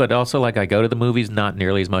movies, but also like I go to the movies not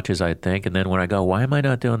nearly as much as I think, and then when I go, why am I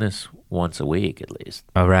not doing this once a week at least?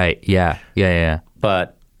 Oh right, yeah.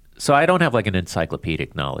 But so I don't have like an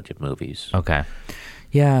encyclopedic knowledge of movies. Okay,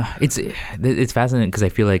 yeah, it's fascinating because I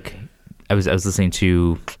feel like I was listening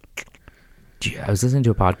to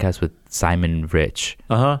a podcast with Simon Rich.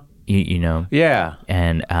 You know? Yeah.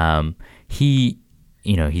 And he,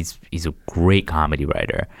 you know, he's a great comedy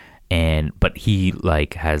writer, but he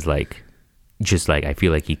like has like just like, I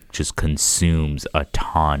feel like he just consumes a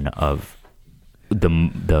ton of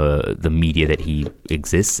the media that he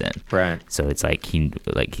exists in. Right. So it's like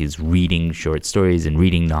he's reading short stories and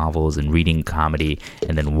reading novels and reading comedy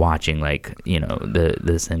and then watching like, you know,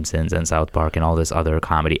 the Simpsons and South Park and all this other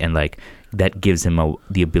comedy, and like that gives him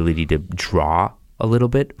the ability to draw a little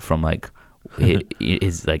bit from like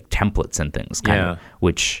his like templates and things kind of,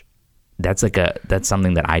 which that's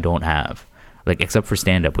something that I don't have, like except for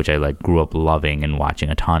stand up, which I like grew up loving and watching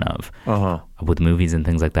a ton of. With movies and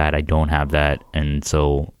things like that, I don't have that, and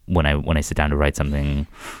so when I sit down to write something,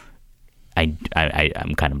 I'm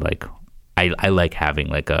kind of like I like having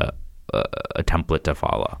like a template to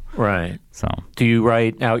follow. Right. So do you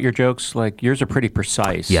write out your jokes? Like yours are pretty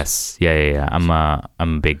precise. Yes. Yeah. I'm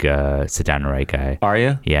a big sit down and write guy. Are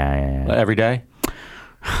you? Yeah. Every day?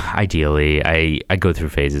 Ideally, I go through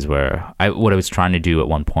phases where what I was trying to do at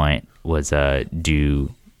one point was I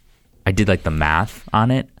did like the math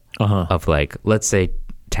on it of like, let's say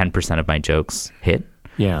 10% of my jokes hit.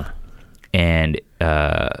 Yeah. And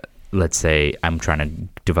let's say I'm trying to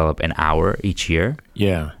develop an hour each year.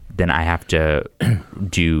 Yeah. Then I have to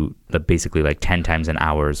do basically like 10 times an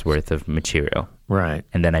hour's worth of material. Right.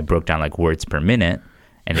 And then I broke down like words per minute,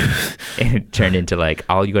 and it turned into like,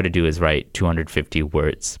 all you got to do is write 250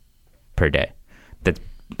 words per day.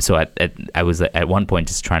 So I was at one point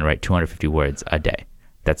just trying to write 250 words a day.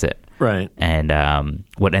 That's it. Right. And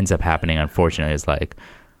what ends up happening, unfortunately, is like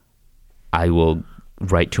I will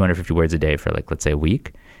write 250 words a day for like, let's say a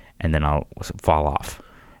week, and then I'll fall off.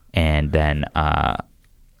 And then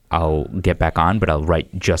I'll get back on, but I'll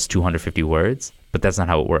write just 250 words. But that's not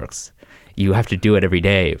how it works. you have to do it every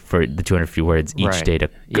day for the 250 words each Right. day to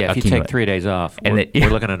Yeah, if you take 3 days off, And we're, then- we're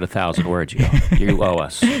looking at 1,000 words. You owe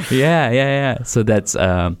us. Yeah. So that's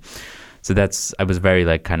I was very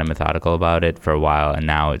like kind of methodical about it for a while, and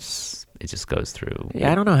now it just goes through.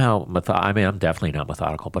 Yeah, I don't know how I mean, I'm definitely not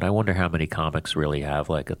methodical, but I wonder how many comics really have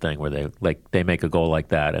like a thing where they make a goal like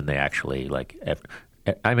that and they actually like.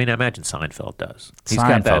 I mean, I imagine Seinfeld does. He's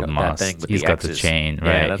got Seinfeld that must. thing with He's the got the X's. chain,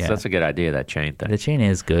 Yeah, right? that's a good idea. That chain thing. The chain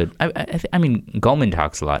is good. I mean, Goldman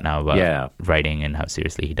talks a lot now about Yeah. writing and how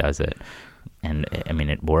seriously he does it, and I mean,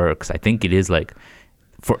 it works. I think it is like,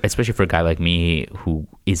 especially for a guy like me who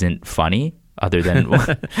isn't funny, other than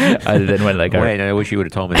when like Wait, I wish you would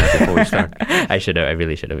have told me that before we started. I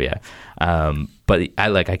really should have, yeah. But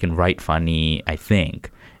I can write funny, I think,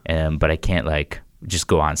 but I can't like just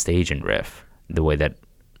go on stage and riff the way that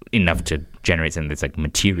enough to generate something that's like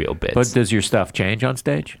material bits. But does your stuff change on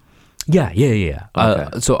stage? Yeah.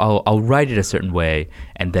 Okay. So I'll write it a certain way,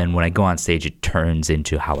 and then when I go on stage, it turns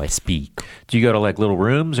into how I speak. Do you go to like little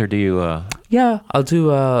rooms or do you? Yeah, I'll do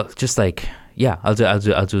just like I'll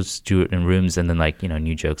just do it in rooms, and then like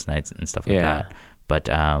new jokes nights and stuff like Yeah. that.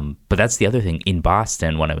 But that's the other thing. In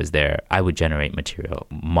Boston, when I was there, I would generate material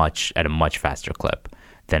at a much faster clip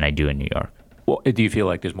than I do in New York. Well, do you feel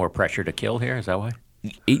like there's more pressure to kill here? Is that why?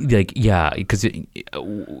 Because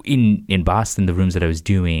in Boston, the rooms that I was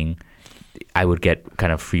doing, I would get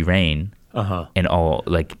kind of free reign. And all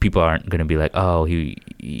like people aren't going to be like, oh,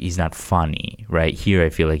 he's not funny, right? Here, I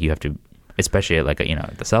feel like you have to, especially at like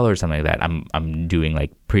the Cellar or something like that. I'm doing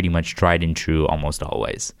like pretty much tried and true almost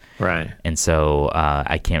always, Right. and so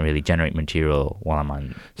I can't really generate material while I'm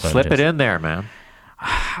on. Slip it in there, man.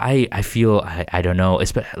 I feel I don't know,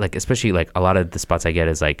 especially like a lot of the spots I get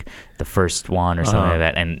is like the first one or something like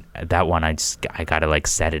that, and that one I gotta like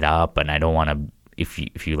set it up, and I don't want to if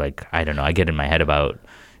you like I don't know, I get in my head about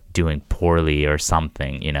doing poorly or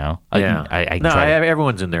something, Yeah. I no, try to,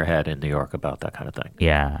 everyone's in their head in New York about that kind of thing.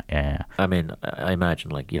 yeah. I mean, I imagine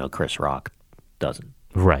like Chris Rock doesn't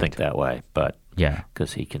Right. think that way, but Yeah.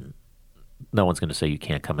 because no one's going to say you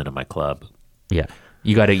can't come into my club. Yeah.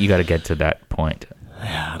 You gotta get to that point.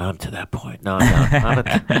 Yeah, and I'm to that point. No, I'm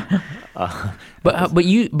not. But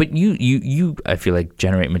you I feel like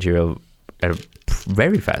generate material at a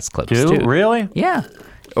very fast clip too. Really? Yeah.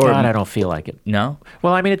 God, I don't feel like it. No?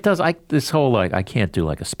 Well, I mean, it does. This whole like I can't do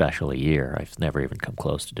like a special a year. I've never even come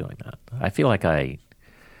close to doing that. I feel like I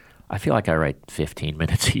write 15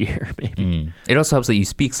 minutes a year, maybe. It also helps that you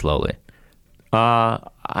speak slowly.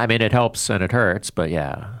 I mean, it helps and it hurts, but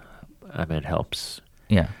yeah, I mean, it helps.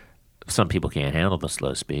 Yeah. Some people can't handle the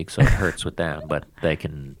slow speak, so it hurts with them, but they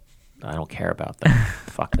can. I don't care about that.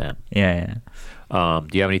 Fuck them. Yeah. Do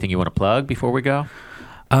you have anything you want to plug before we go?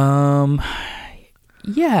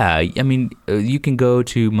 Yeah, I mean, you can go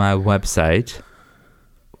to my website.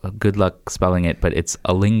 Good luck spelling it, but it's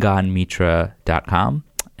alinganmitra.com,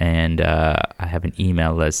 and I have an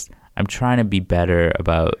email list. I'm trying to be better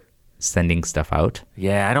about sending stuff out.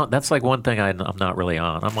 Yeah, I don't. That's like one thing I'm not really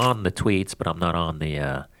on. I'm on the tweets, but I'm not on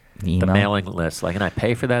the Email? mailing list. Like, and I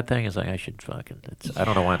pay for that thing. It's like I should fucking. I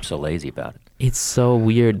don't know why I'm so lazy about it. It's so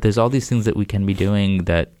weird. There's all these things that we can be doing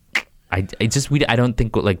that I don't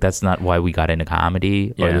think like that's not why we got into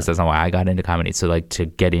comedy, or Yeah. that's not why I got into comedy. So like to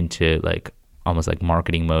get into like almost like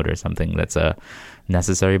marketing mode or something, that's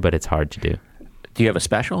necessary, but it's hard to do. Do you have a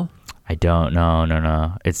special? I don't.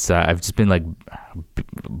 No. It's I've just been like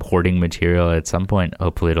hoarding material. At some point,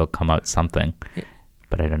 hopefully it'll come out something,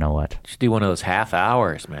 but I don't know what. You should do one of those half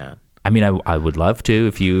hours, man. I mean, I would love to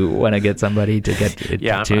if you want to get somebody to get it.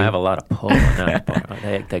 Yeah, to I have a lot of pull on that.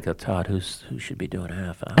 But they go, Todd, who should be doing a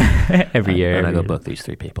half hour? every year. And I go every year. book these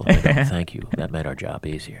 3 people. And I go, thank you. That made our job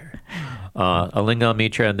easier. Alingan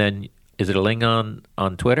Mitra, and then is it Alingan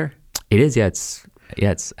on Twitter? It is. Yeah, it's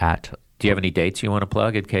at. Do you have any dates you want to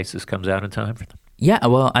plug in case this comes out in time for them? Yeah,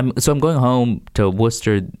 well, I'm going home to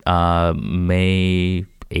Worcester May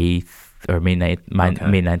 8th or May 9th, Okay.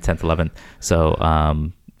 May 9th, 10th, 11th.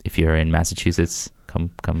 So if you're in Massachusetts, come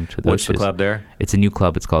to those. What's the shows. club there? It's a new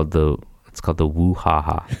club. It's called the Woo Ha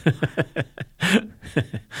Ha.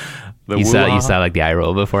 You saw like the eye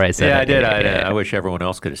roll before I said Yeah, it. I did. I wish everyone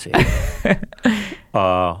else could have seen it.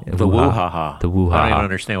 The woo ha ha. The woo I don't ha even ha.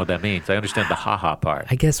 understand what that means. I understand the ha ha part.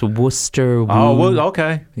 I guess Worcester Woo. Oh, woo,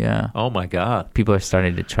 okay. Yeah. Oh my God. People are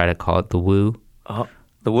starting to try to call it the Woo. Oh,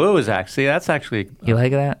 the woo is actually You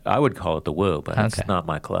like that? I would call it the woo, but Okay. it's not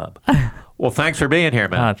my club. Well, thanks for being here,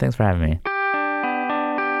 man. Thanks for having me.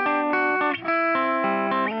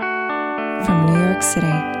 From New York City,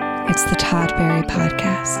 it's the Todd Barry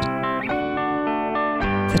Podcast.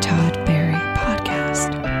 The Todd Barry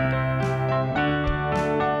Podcast.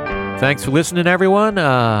 Thanks for listening, everyone.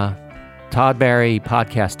 Todd Barry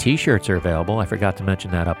podcast t-shirts are available. I forgot to mention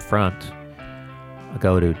that up front.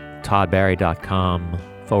 Go to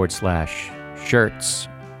toddbarry.com/shirts,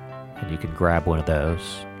 and you can grab one of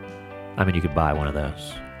those. You could buy one of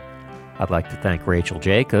those. I'd like to thank Rachel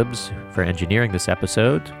Jacobs for engineering this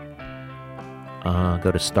episode.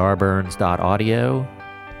 Go to starburns.audio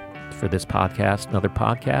for this podcast and other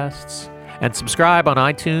podcasts. And subscribe on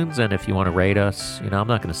iTunes. And if you want to rate us, I'm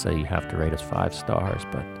not going to say you have to rate us 5 stars,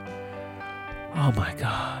 but oh my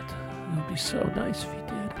God, it would be so nice if you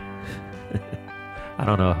did. I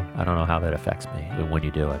don't know how that affects me when you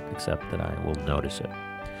do it, except that I will notice it.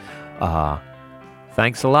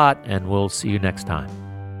 Thanks a lot, and we'll see you next time.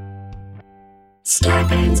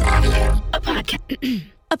 Starburns Audio, a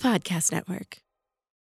podcast network.